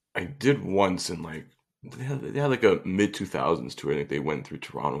 I did once in they had like a mid-2000s tour. I think they went through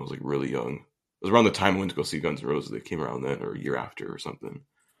Toronto. I was like really young. It was around the time I went to go see Guns N' Roses. They came around then, or a year after, or something.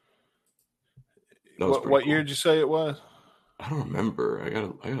 What cool. year did you say it was? I don't remember. I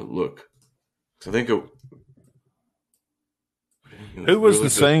gotta look. I think who was the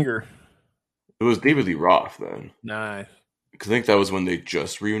singer? It was David Lee Roth then. Nice. Because I think that was when they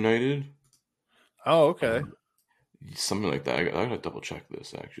just reunited. Oh, okay. Something like that. I gotta double check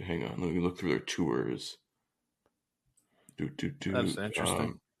this. Actually, hang on. Let me look through their tours. That's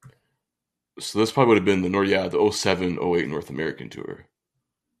interesting. So this probably would have been the 07-08 North American tour.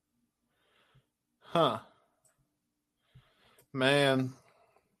 Huh. Man.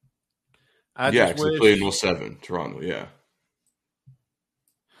 They played in 07, Toronto, yeah.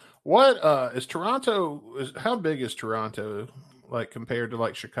 What is Toronto? How big is Toronto, like compared to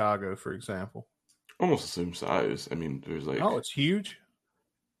like Chicago, for example? Almost the same size. I mean, there's like it's huge.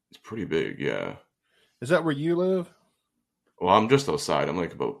 It's pretty big, yeah. Is that where you live? Well, I'm just outside. I'm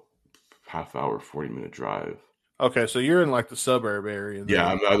like about half hour, 40-minute drive. Okay, so you're in like the suburb area. Then.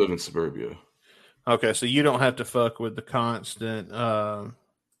 Yeah, I live in suburbia. Okay, so you don't have to fuck with the constant.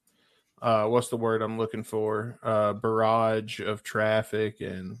 What's the word I'm looking for? Barrage of traffic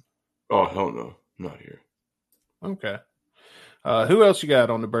and. Oh hell no, not here. Okay. Who else you got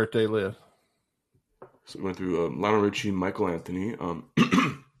on the birthday list? So we went through Lionel Richie, Michael Anthony,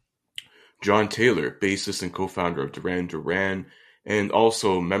 John Taylor, bassist and co-founder of Duran Duran, and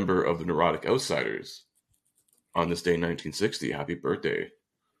also member of the Neurotic Outsiders. On this day in 1960, happy birthday,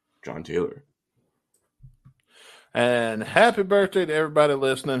 John Taylor. And happy birthday to everybody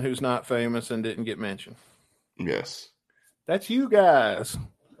listening who's not famous and didn't get mentioned. Yes. That's you guys.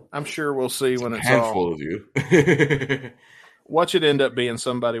 I'm sure we'll see when it's handful of you. Watch it end up being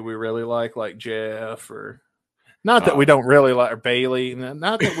somebody we really like Jeff, or not that we don't really like, or Bailey.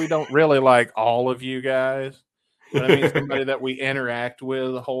 Not that we don't really like all of you guys, but I mean somebody that we interact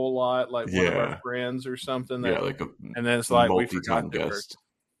with a whole lot, like one of our friends or something. That, like and then it's like we forgot guest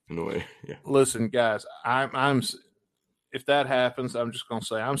in a way. Yeah. Listen, guys, I'm. If that happens, I'm just gonna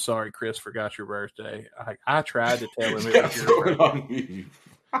say I'm sorry. Chris forgot your birthday. I tried to tell him it was your birthday.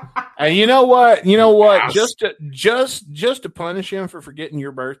 And you know what? Yes. Just to punish him for forgetting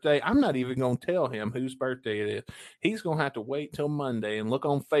your birthday, I'm not even going to tell him whose birthday it is. He's going to have to wait till Monday and look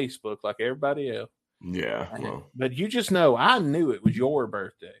on Facebook like everybody else. Yeah. Well, but you just know I knew it was your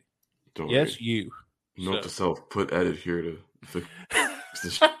birthday. Yes, you. Note to self: put edit here to fix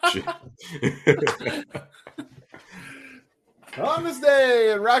this shit. On this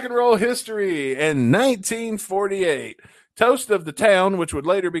day in rock and roll history in 1948. Toast of the Town, which would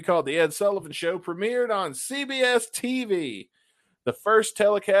later be called The Ed Sullivan Show, premiered on CBS TV. The first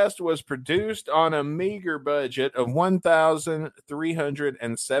telecast was produced on a meager budget of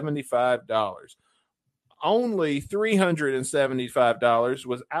 $1,375. Only $375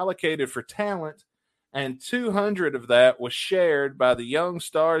 was allocated for talent, and $200 of that was shared by the young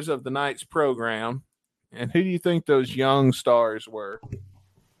stars of the night's program. And who do you think those young stars were?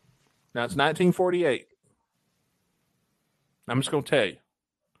 Now, it's 1948. I'm just going to tell you.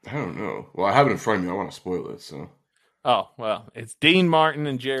 I don't know. Well, I have it in front of me. I want to spoil it, so. Oh, well, it's Dean Martin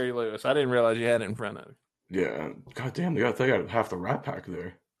and Jerry Lewis. I didn't realize you had it in front of you. Yeah. God damn, they got half the Rat Pack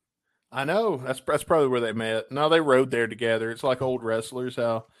there. I know. That's probably where they met. No, they rode there together. It's like old wrestlers,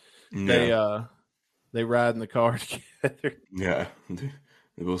 how they ride in the car together. Yeah.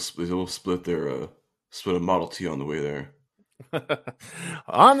 They will split a Model T on the way there.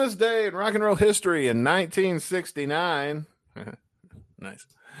 On this day in rock and roll history in 1969... Nice.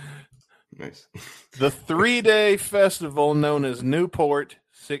 The 3-day festival known as Newport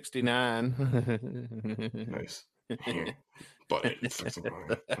 69. Nice.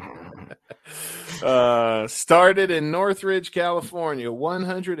 Started in Northridge, California.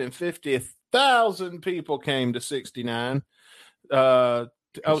 150,000 people came to 69. To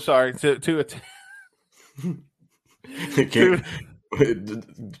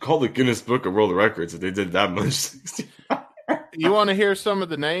call the Guinness Book of World Records if they did that much. You want to hear some of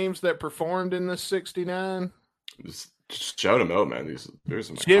the names that performed in this 69? Just shout them out, man. There's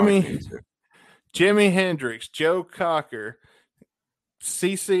some Jimi Hendrix, Joe Cocker,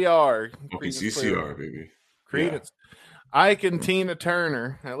 CCR. Okay, CCR, baby. Creedence. Yeah. Ike and Tina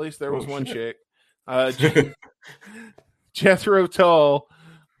Turner. At least there was one chick. Jethro Tull,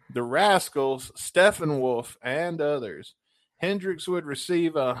 the Rascals, Steppenwolf, and others. Hendrix would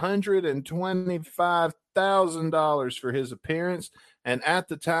receive a $125,000 $100,000 for his appearance, and at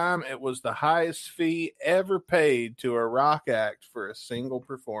the time, it was the highest fee ever paid to a rock act for a single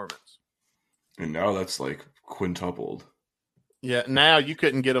performance. And now that's like quintupled. Yeah, now you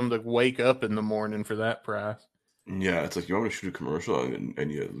couldn't get them to wake up in the morning for that price. Yeah, it's like you want to shoot a commercial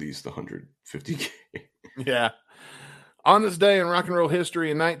and you at least $150K. Yeah. On this day in rock and roll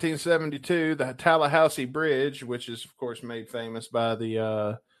history in 1972, the Tallahassee Bridge, which is of course made famous by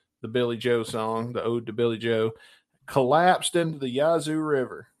the Billy Joe song, the Ode to Billy Joe, collapsed into the Yazoo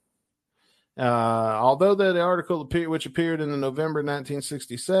River. Although the article which appeared in the November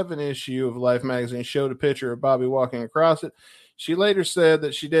 1967 issue of Life magazine showed a picture of Bobby walking across it, she later said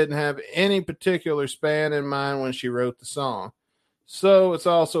that she didn't have any particular span in mind when she wrote the song. So it's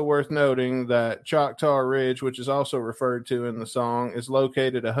also worth noting that Choctaw Ridge, which is also referred to in the song, is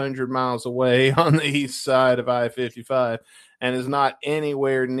located 100 miles away on the east side of I-55 and is not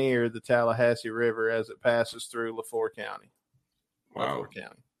anywhere near the Tallahassee River as it passes through LaFleur County. Wow. LaFleur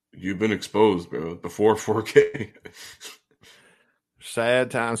County. You've been exposed, bro, before 4K. Sad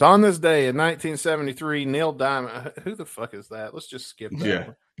times. On this day in 1973, Neil Diamond. Who the fuck is that? Let's just skip that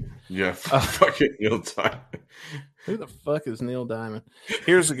one. Yeah, fucking Neil Diamond. Who the fuck is Neil Diamond?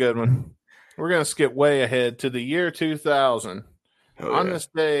 Here's a good one. We're going to skip way ahead to the year 2000. On this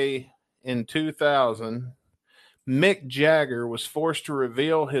day in 2000, Mick Jagger was forced to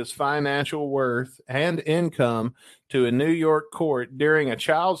reveal his financial worth and income to a New York court during a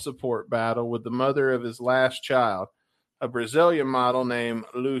child support battle with the mother of his last child, a Brazilian model named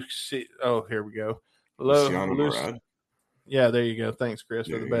Lucy. Oh, here we go. Luciano Murad. Yeah, there you go. Thanks, Chris,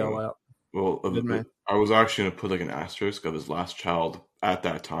 for the bailout. Well, I was actually going to put like an asterisk of his last child at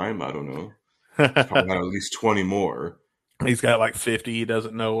that time. I don't know. Probably had at least 20 more. He's got like 50 he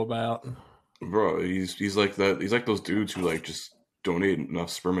doesn't know about. Bro, he's like that. He's like those dudes who like just donate enough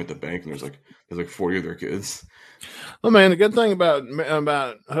sperm at the bank, and there's like 40 of their kids. Well, man, the good thing about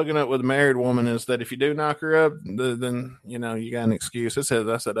hooking up with a married woman is that if you do knock her up, then you know you got an excuse. That's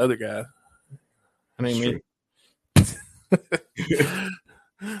that other guy. I mean,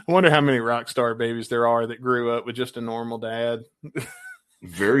 I wonder how many rock star babies there are that grew up with just a normal dad.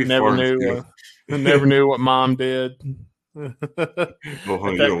 Very never knew what mom did. Well,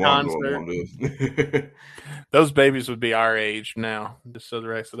 honey, you don't want to know what mom did. Those babies would be our age now. Just so the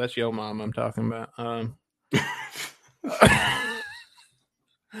right. So that's your mom I'm talking about.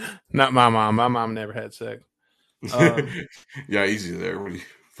 Not my mom. My mom never had sex. Yeah, easy there. What are you,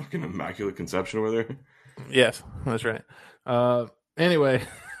 fucking immaculate conception over there? Yes, that's right. Anyway,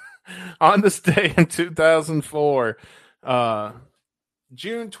 on this day in 2004,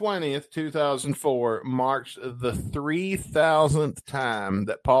 June 20th, 2004, marks the 3,000th time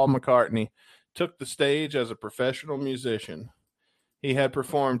that Paul McCartney took the stage as a professional musician. He had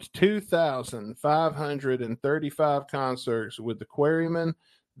performed 2,535 concerts with the Quarrymen,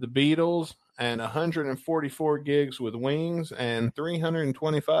 the Beatles, and 144 gigs with Wings, and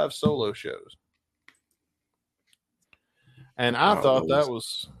 325 solo shows. And I thought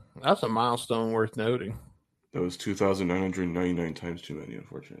that's a milestone worth noting. That was 2,999 times too many,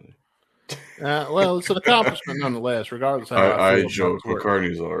 unfortunately. Well, it's an accomplishment nonetheless, regardless of how I joke.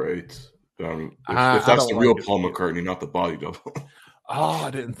 McCartney's all right. If that's the real Paul McCartney, not the body double. Oh, I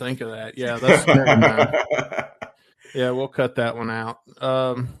didn't think of that. Yeah, that's never mind. Yeah, we'll cut that one out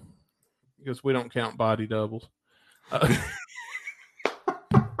because we don't count body doubles.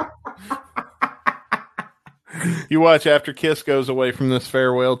 You watch after Kiss goes away from this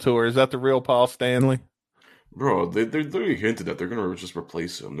farewell tour. Is that the real Paul Stanley? Bro, they literally hinted that they're going to just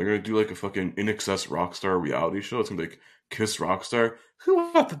replace him. They're going to do like a fucking In-Excess Rockstar reality show. It's going to be like Kiss Rockstar. Who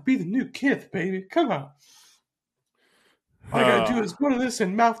wants to be the new Kiss, baby? Come on. All I got to do is go to this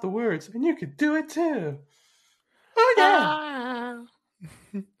and mouth the words, and you can do it too. Oh, yeah.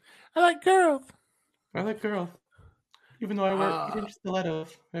 I like girls. I like girls. Even though I work in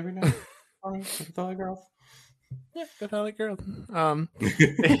stilettos every night. I like girls. Yeah, good. I like girls. On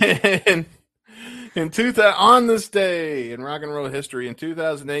this day in rock and roll history, in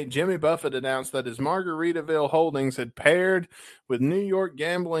 2008, Jimmy Buffett announced that his Margaritaville holdings had paired with New York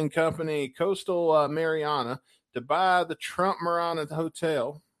gambling company Coastal Marina to buy the Trump Marina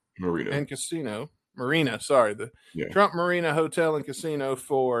Hotel and Casino. Trump Marina Hotel and Casino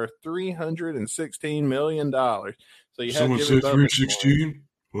for $316 million. So you Someone said 316?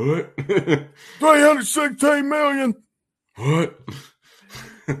 What? 316 million. What?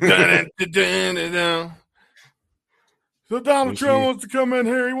 So Donald Trump wants to come in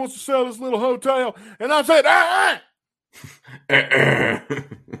here. He wants to sell this little hotel. And I said,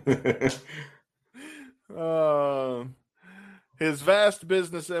 His vast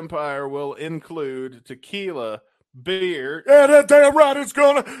business empire will include tequila, beer. Yeah, that damn right it's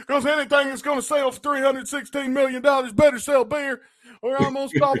gonna, because anything that's gonna sell for $316 million better sell beer, or I'm gonna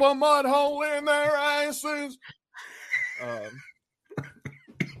stop a mud hole in their asses.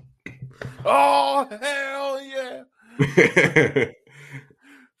 Oh, hell yeah.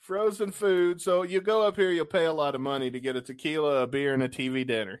 Frozen food. So you go up here, you'll pay a lot of money to get a tequila, a beer, and a TV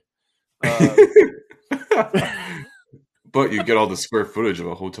dinner. But you get all the square footage of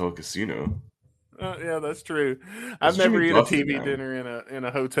a hotel casino. Yeah, that's true. That's I've never Jimmy eaten a Buffett, TV man. dinner in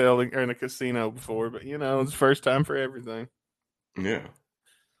a hotel or in a casino before, but it's first time for everything. Yeah.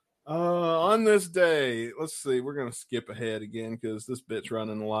 On this day, let's see, we're going to skip ahead again because this bit's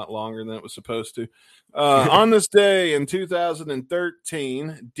running a lot longer than it was supposed to. On this day in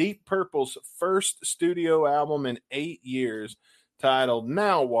 2013, Deep Purple's first studio album in 8 years, titled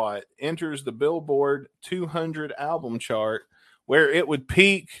Now What, enters the Billboard 200 album chart, where it would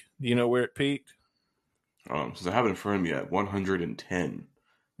peak. Do you know where it peaked? Since I have it in front of me at 110.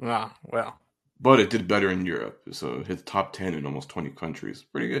 Ah, well. But it did better in Europe, so it hit top 10 in almost 20 countries.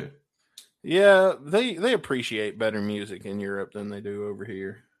 Pretty good. Yeah, they appreciate better music in Europe than they do over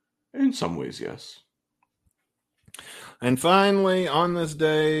here. In some ways, yes. And finally, on this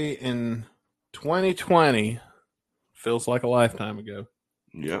day in 2020, feels like a lifetime ago,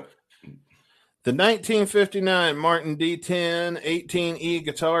 Yep. the 1959 Martin D10 18E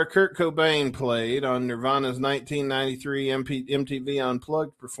guitar Kurt Cobain played on Nirvana's 1993 MTV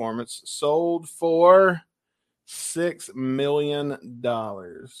Unplugged performance sold for $6 million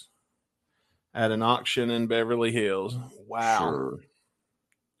at an auction in Beverly Hills. Wow. Sure.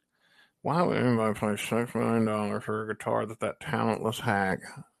 Why would anybody pay $6 million for a guitar that talentless hack?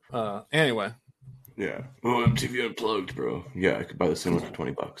 Anyway. Yeah. Oh, MTV Unplugged, bro. Yeah, I could buy the same one for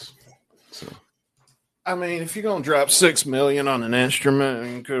 $20. So. I mean, if you're going to drop $6 million on an instrument,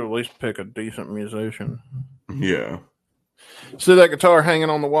 you could at least pick a decent musician. Yeah. See that guitar hanging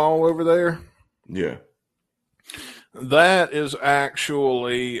on the wall over there? Yeah. That is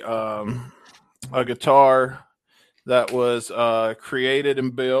actually a guitar that was created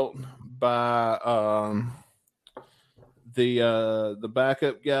and built by the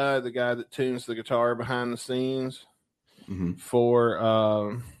backup guy, the guy that tunes the guitar behind the scenes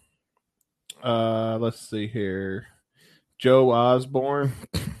for let's see here, Joe Osborne.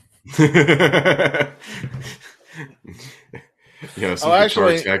 Yeah, some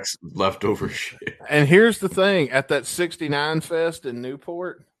guitar techs leftover shit. And here's the thing: at that '69 fest in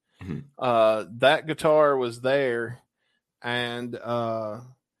Newport, that guitar was there, and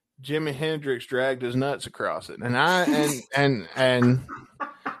Jimi Hendrix dragged his nuts across it, and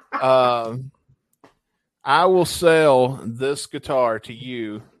I will sell this guitar to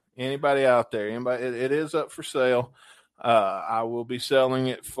you. Anybody out there? Anybody? It is up for sale. I will be selling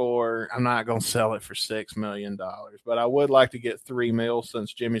it for. I'm not going to sell it for $6 million, but I would like to get $3 million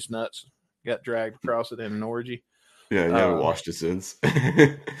since Jimmy's nuts got dragged across it in an orgy. Yeah, you haven't washed it since.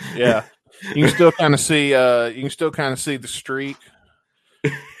 Yeah, you can still kind of see. You can still kind of see the streak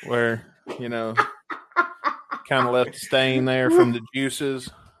where kind of left a stain there from the juices.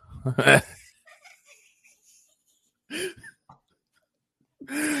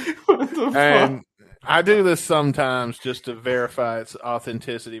 And I do this sometimes just to verify its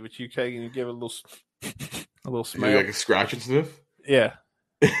authenticity, but you take and you give it a little smell, like a scratch and sniff. Yeah,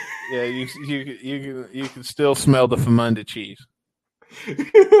 yeah. You can still smell the Famunda cheese.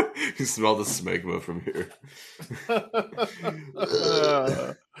 You smell the smegma from here.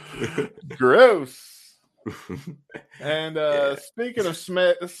 Gross. And speaking of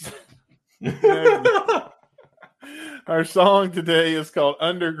our song today is called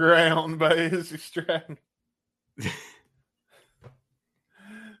Underground by Izzy Stratton.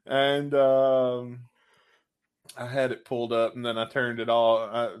 And I had it pulled up and then I turned it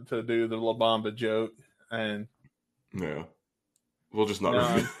all to do the La Bamba joke. And yeah, we'll just not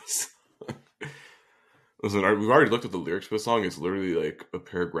review this. Listen, we've already looked at the lyrics for the song. It's literally like a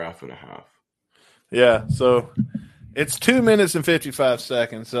paragraph and a half. Yeah, so it's 2 minutes and 55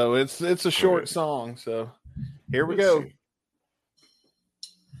 seconds. So it's a short song. So here we go. See.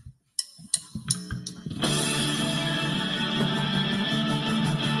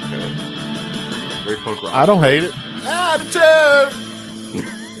 Very punk rock. I don't hate it. Attitude! You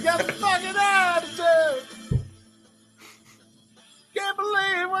got the fucking attitude! Can't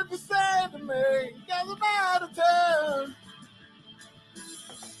believe what you said to me. You got some attitude!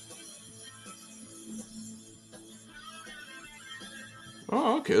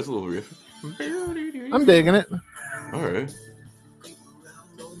 Oh, okay, that's a little riff. I'm digging it. All right.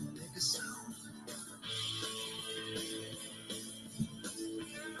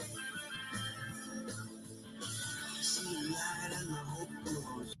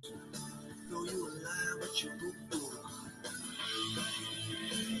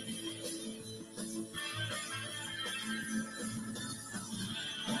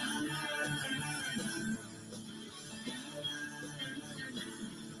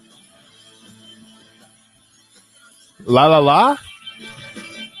 La la la?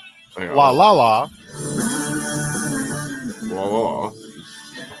 Hang on. La la la. La la.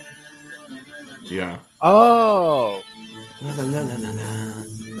 Yeah. Oh. La la la la la.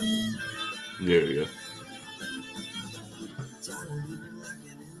 There you go.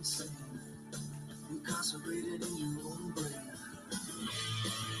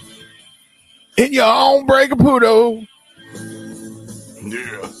 In your own break a puto.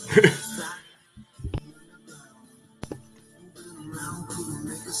 Yeah.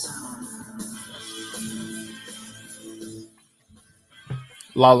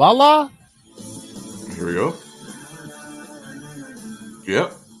 La la la? Here we go.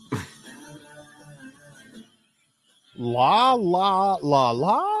 Yep. La la la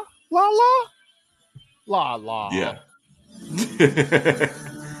la? La la? La la. Yeah.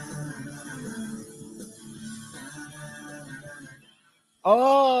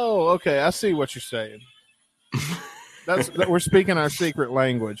 Oh, okay. I see what you're saying. We're speaking our secret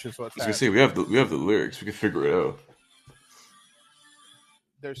language. Is what's I was happening. gonna say we have the lyrics. We can figure it out.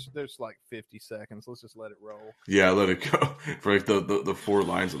 There's like 50 seconds. Let's just let it roll. Yeah, let it go for like the 4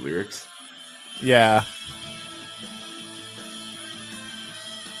 lines of lyrics. Yeah.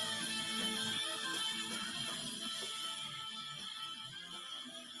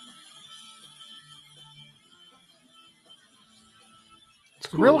 It's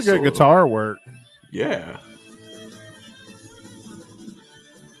cool. Really good solo. guitar work. Yeah.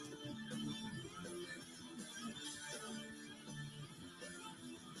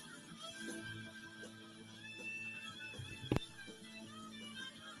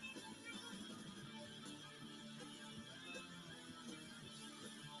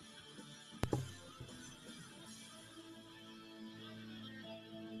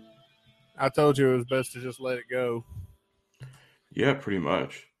 I told you it was best to just let it go. Yeah, pretty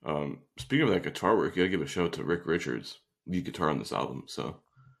much. Speaking of that guitar work, you gotta give a shout out to Rick Richards, lead guitar on this album. So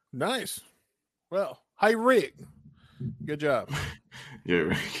Nice. Well, hey Rick, good job. yeah,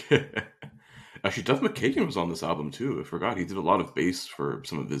 Rick. Actually, Duff McKagan was on this album too. I forgot he did a lot of bass for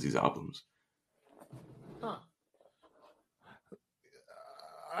some of Izzy's albums. Huh.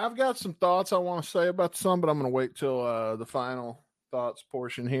 I've got some thoughts I want to say about the song, but I'm going to wait till the final thoughts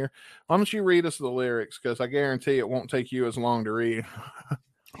portion here. Why don't you read us the lyrics? Because I guarantee it won't take you as long to read.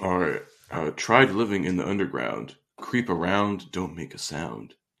 All right. Tried living in the underground. Creep around, don't make a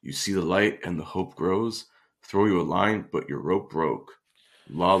sound. You see the light and the hope grows. Throw you a line, but your rope broke.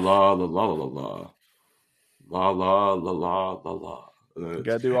 La la la la la la. La la la la la la. You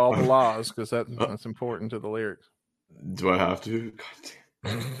got to do all the laws because that's important to the lyrics. Do I have to? God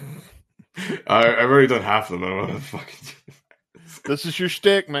damn. I've already done half of them. I don't want to fucking do it. This is your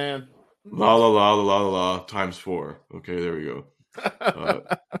shtick, man. La la la la la la la times 4. Okay, there we go.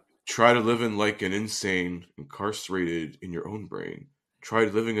 Try to live in like an insane, incarcerated in your own brain. Try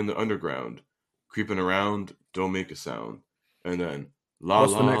living in the underground, creeping around, don't make a sound. And then la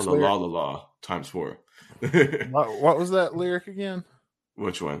What's the la next la lyric? la la la times 4. What was that lyric again?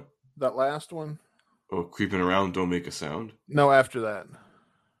 Which one? That last one? Oh, creeping around, don't make a sound. No, after that.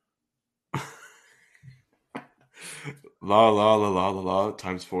 La la la la la la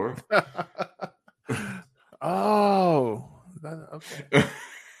times 4. Oh, okay.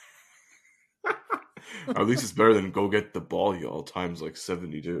 At least it's better than go get the ball, y'all, times like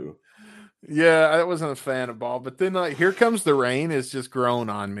 72. Yeah, I wasn't a fan of Ball, but then like Here Comes the Rain is just grown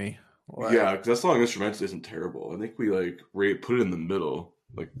on me. Like, Yeah, because that song instrumentally isn't terrible. I think we put it in the middle.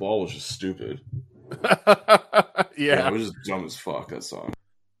 Like Ball was just stupid. yeah, it was just dumb as fuck, that song.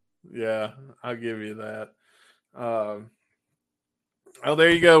 Yeah, I'll give you that. Oh, there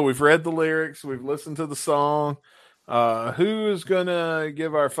you go. We've read the lyrics. We've listened to the song. Who is gonna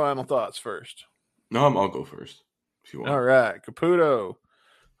give our final thoughts first? No, I'll go first if you want. All right, Caputo.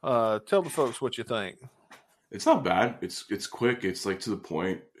 Tell the folks what you think. It's not bad. It's quick. It's like to the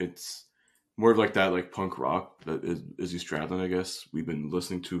point. It's more of like that like punk rock that is Izzy Stradlin, I guess, we've been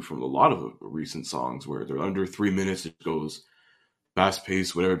listening to from a lot of recent songs where they're under 3 minutes. It goes fast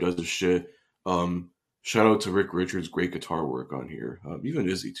paced, whatever does the shit. Shout out to Rick Richards, great guitar work on here. Even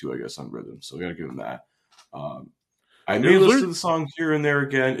Izzy too, I guess, on rhythm. So we gotta give him that. I may listen to the song here and there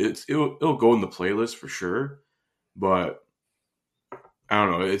again. It'll go in the playlist for sure, but I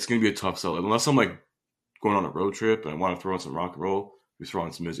don't know. It's gonna be a tough sell unless I'm like going on a road trip and I want to throw on some rock and roll. We throw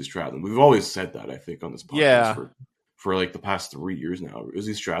on some Izzy Stradlin. We've always said that, I think, on this podcast for like the past 3 years now.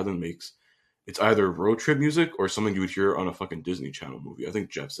 Izzy Stradlin makes it's either road trip music or something you would hear on a fucking Disney Channel movie. I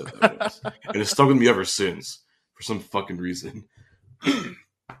think Jeff said that once, and it's stuck with me ever since for some fucking reason.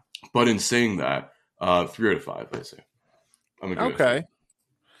 But in saying that, 3 out of 5, I say. I'm okay.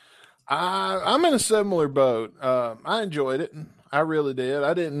 I'm in a similar boat. I enjoyed it. I really did.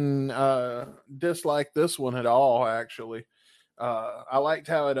 I didn't dislike this one at all, actually. I liked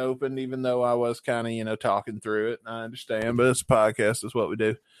how it opened, even though I was kind of, talking through it. I understand, but it's a podcast. Is what we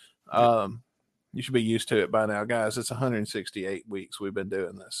do. You should be used to it by now, guys. It's 168 weeks we've been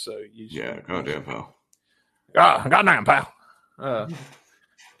doing this. So goddamn, pal. Goddamn, pal.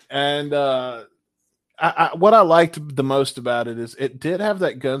 And what I liked the most about it is it did have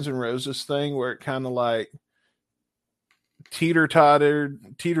that Guns N' Roses thing where it kind of like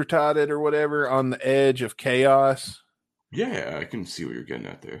teeter-totted or whatever on the edge of chaos. Yeah, I can see what you're getting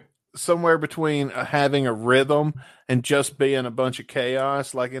at there. Somewhere between having a rhythm and just being a bunch of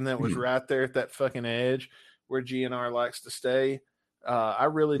chaos, and that was right there at that fucking edge where GNR likes to stay. I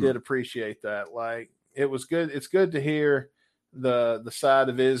really did appreciate that. Like, it was good. It's good to hear the side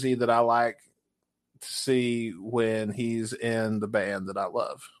of Izzy that I like to see when he's in the band that I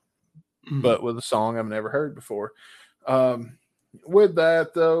love, but with a song I've never heard before. With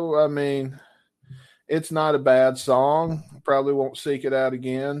that though, I mean, it's not a bad song. Probably won't seek it out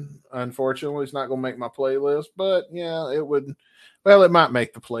again. Unfortunately, it's not going to make my playlist, but yeah, it would. Well, it might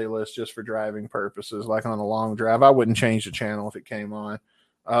make the playlist just for driving purposes, like on a long drive. I wouldn't change the channel if it came on.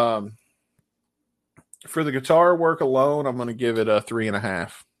 For the guitar work alone, I'm going to give it a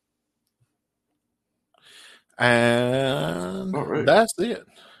 3.5. And that's it.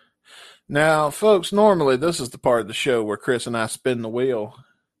 Now, folks, normally this is the part of the show where Chris and I spin the wheel,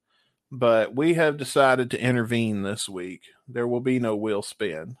 but we have decided to intervene this week. There will be no wheel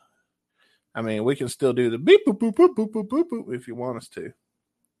spin. I mean, we can still do the beep, boop, boop, boop, boop, boop, boop, boop if you want us to.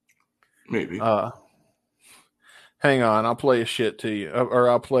 Maybe. Hang on, I'll play a shit to you, or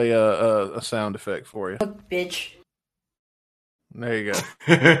I'll play a sound effect for you. Bitch. There you go.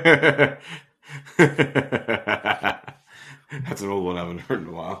 That's an old one I haven't heard in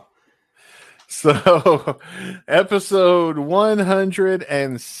a while. So, episode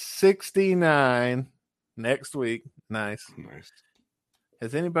 169 next week. Nice.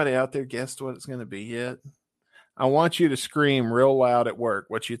 Has anybody out there guessed what it's going to be yet? I want you to scream real loud at work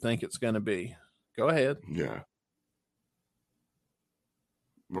what you think it's going to be. Go ahead. Yeah.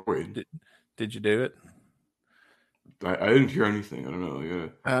 Wait. Did you do it? I didn't hear anything. I don't know. Yeah.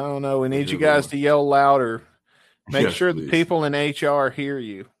 I don't know. We need you guys to yell louder. Make sure please. The people in HR hear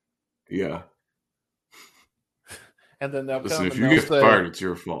you. Yeah. And then they'll Listen, come if and you they'll get say, fired, it's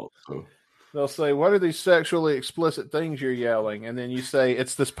your fault. So they'll say, "What are these sexually explicit things you're yelling?" And then you say,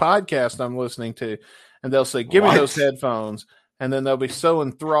 "It's this podcast I'm listening to." And they'll say, "Give me those headphones." And then they'll be so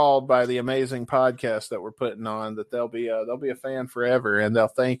enthralled by the amazing podcast that we're putting on that they'll be a fan forever, and they'll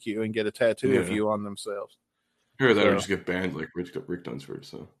thank you and get a tattoo of you on themselves. Or that, or just get banned like Rick Dunsford.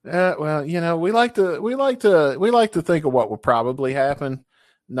 So, well, we like to think of what will probably happen,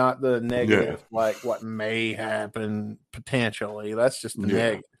 not the negative, like what may happen potentially. That's just the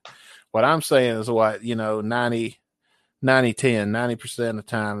negative. What I'm saying is what 90, 90% of the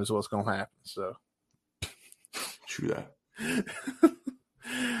time is what's going to happen. So, true that.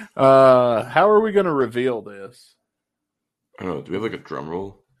 How are we going to reveal this? I don't know. Do we have like a drum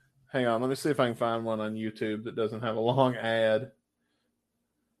roll? Hang on, let me see if I can find one on YouTube that doesn't have a long ad.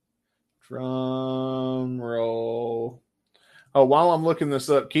 Drum roll. Oh, while I'm looking this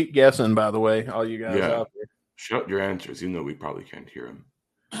up, keep guessing, by the way, all you guys out there. Shout your answers, even though we probably can't hear them.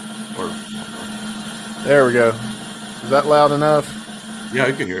 There we go. Is that loud enough? Yeah,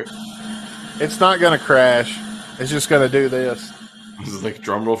 I can hear it. It's not going to crash. It's just going to do this. This is like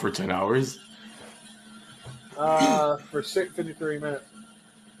drum roll for 10 hours? For 53 minutes.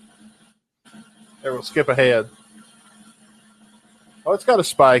 There, we'll skip ahead. Oh, it's got a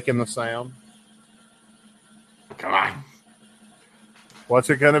spike in the sound. Come on.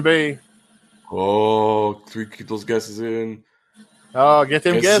 What's it going to be? Oh, keep those guesses in. Oh, get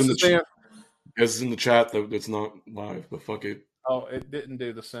them guesses in. Guesses in the chat that's not live, but fuck it. Oh, it didn't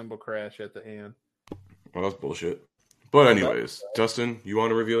do the cymbal crash at the end. Oh, that's bullshit. But anyways, Justin, you want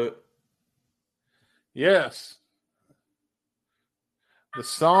to reveal it? Yes. The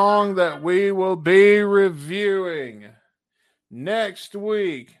song that we will be reviewing next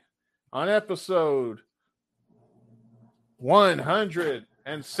week on episode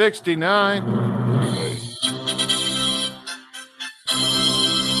 169.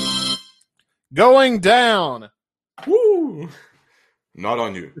 Going Down. Woo! Not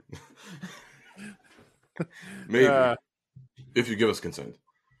on you. Maybe. If you give us consent.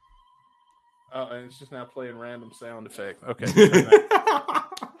 Oh, and it's just now playing random sound effect. Okay.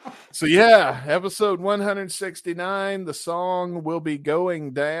 So, yeah, episode 169. The song will be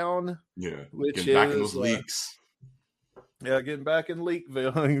Going Down. Yeah. Which Get back in is those leaks. Yeah, getting back in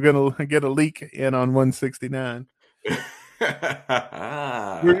Leakville. I'm gonna get a leak in on 169.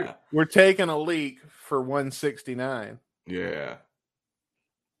 We're taking a leak for 169. Yeah.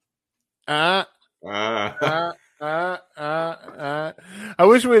 I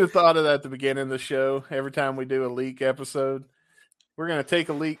wish we'd have thought of that at the beginning of the show. Every time we do a leak episode, we're gonna take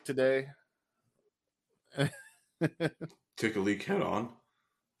a leak today. Take a leak head on.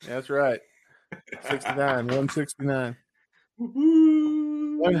 That's right. 169.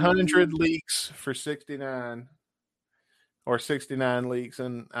 100 leaks for 69. Or 69 leaks,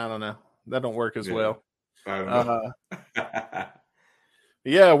 and I don't know. That don't work as well. I don't know.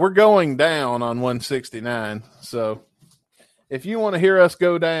 Yeah, we're going down on 169. So if you want to hear us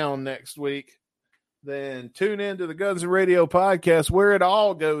go down next week, then tune into the Guns and Radio podcast where it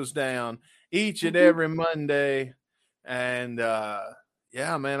all goes down each and every Monday. And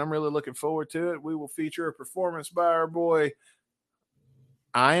yeah, man, I'm really looking forward to it. We will feature a performance by our boy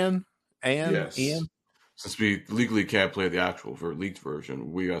Ian. Yes. Ian. Since we legally can't play the actual leaked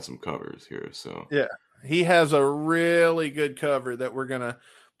version, we got some covers here. So yeah, he has a really good cover that we're gonna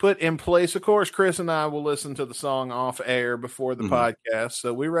put in place. Of course, Chris and I will listen to the song off air before the podcast.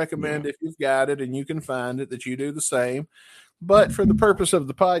 So we recommend if you've got it and you can find it that you do the same. But for the purpose of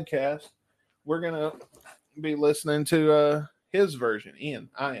the podcast, we're gonna be listening to his version,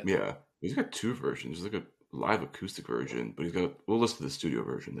 Ian. Yeah, he's got two versions. There's like a live acoustic version, but we'll listen to the studio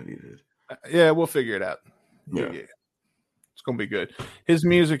version that he did. Yeah, we'll figure it out. Yeah. It's going to be good. His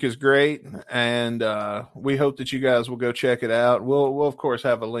music is great, and we hope that you guys will go check it out. We'll of course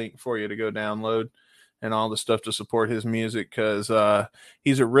have a link for you to go download and all the stuff to support his music because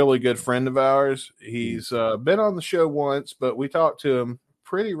he's a really good friend of ours. He's been on the show once, but we talk to him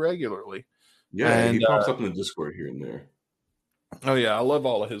pretty regularly. Yeah, and he pops up in the Discord here and there. Oh, yeah, I love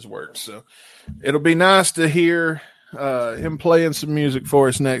all of his work. So it'll be nice to hear him playing some music for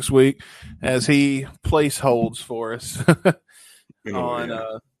us next week as he place holds for us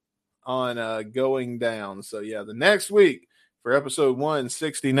on Going Down. So yeah, the next week for episode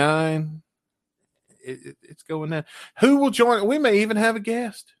 169, it's going down. Who will join? We may even have a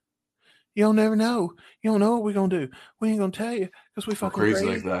guest. You'll never know. You don't know what we're gonna do. We ain't gonna tell you because we fucking crazy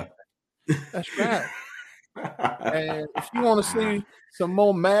like that. That's right. And if you want to see some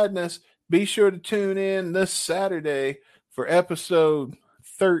more madness, be sure to tune in this Saturday for episode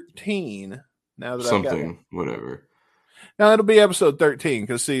 13. Now that whatever. Now it'll be episode 13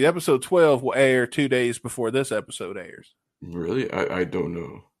 because see, episode 12 will air 2 days before this episode airs. Really? I don't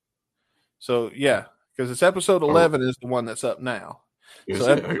know. So yeah, because it's episode 11 is the one that's up now.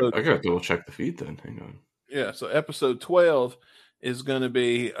 So I gotta double check the feed then. Hang on. Yeah, so episode 12 is going to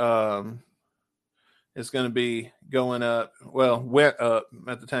be going up. Well, went up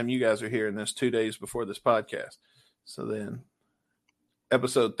at the time you guys are hearing this 2 days before this podcast. So then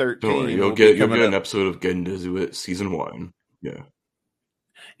episode 13. You'll get an episode of Getting Dizzy with It, season 1. Yeah.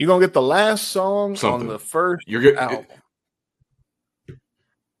 You're going to get the last song on the first album.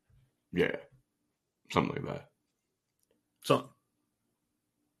 Yeah. Something like that.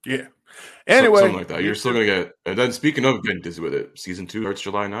 Yeah. Anyway. Something like that. You're still going to get... And then speaking of Getting Dizzy with It, season 2 starts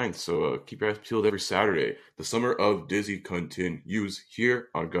July 9th. So keep your eyes peeled every Saturday. The summer of Dizzy continues here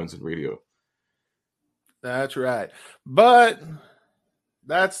on Guns and Radio. That's right. But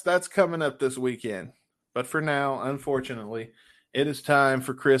that's coming up this weekend. But for now, unfortunately, it is time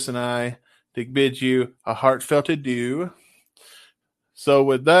for Chris and I to bid you a heartfelt adieu. So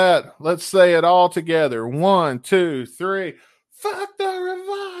with that, let's say it all together. 1, 2, 3. Fuck the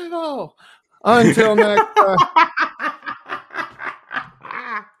revival. Until next time.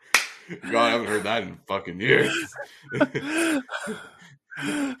 God, I haven't heard that in fucking years.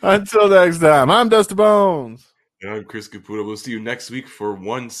 Until next time, I'm Dusty Bones. And I'm Chris Caputo. We'll see you next week for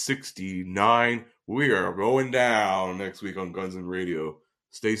 169. We are going down next week on Guns and Radio.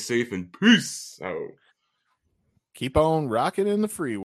 Stay safe and peace out. Keep on rocking in the freeway.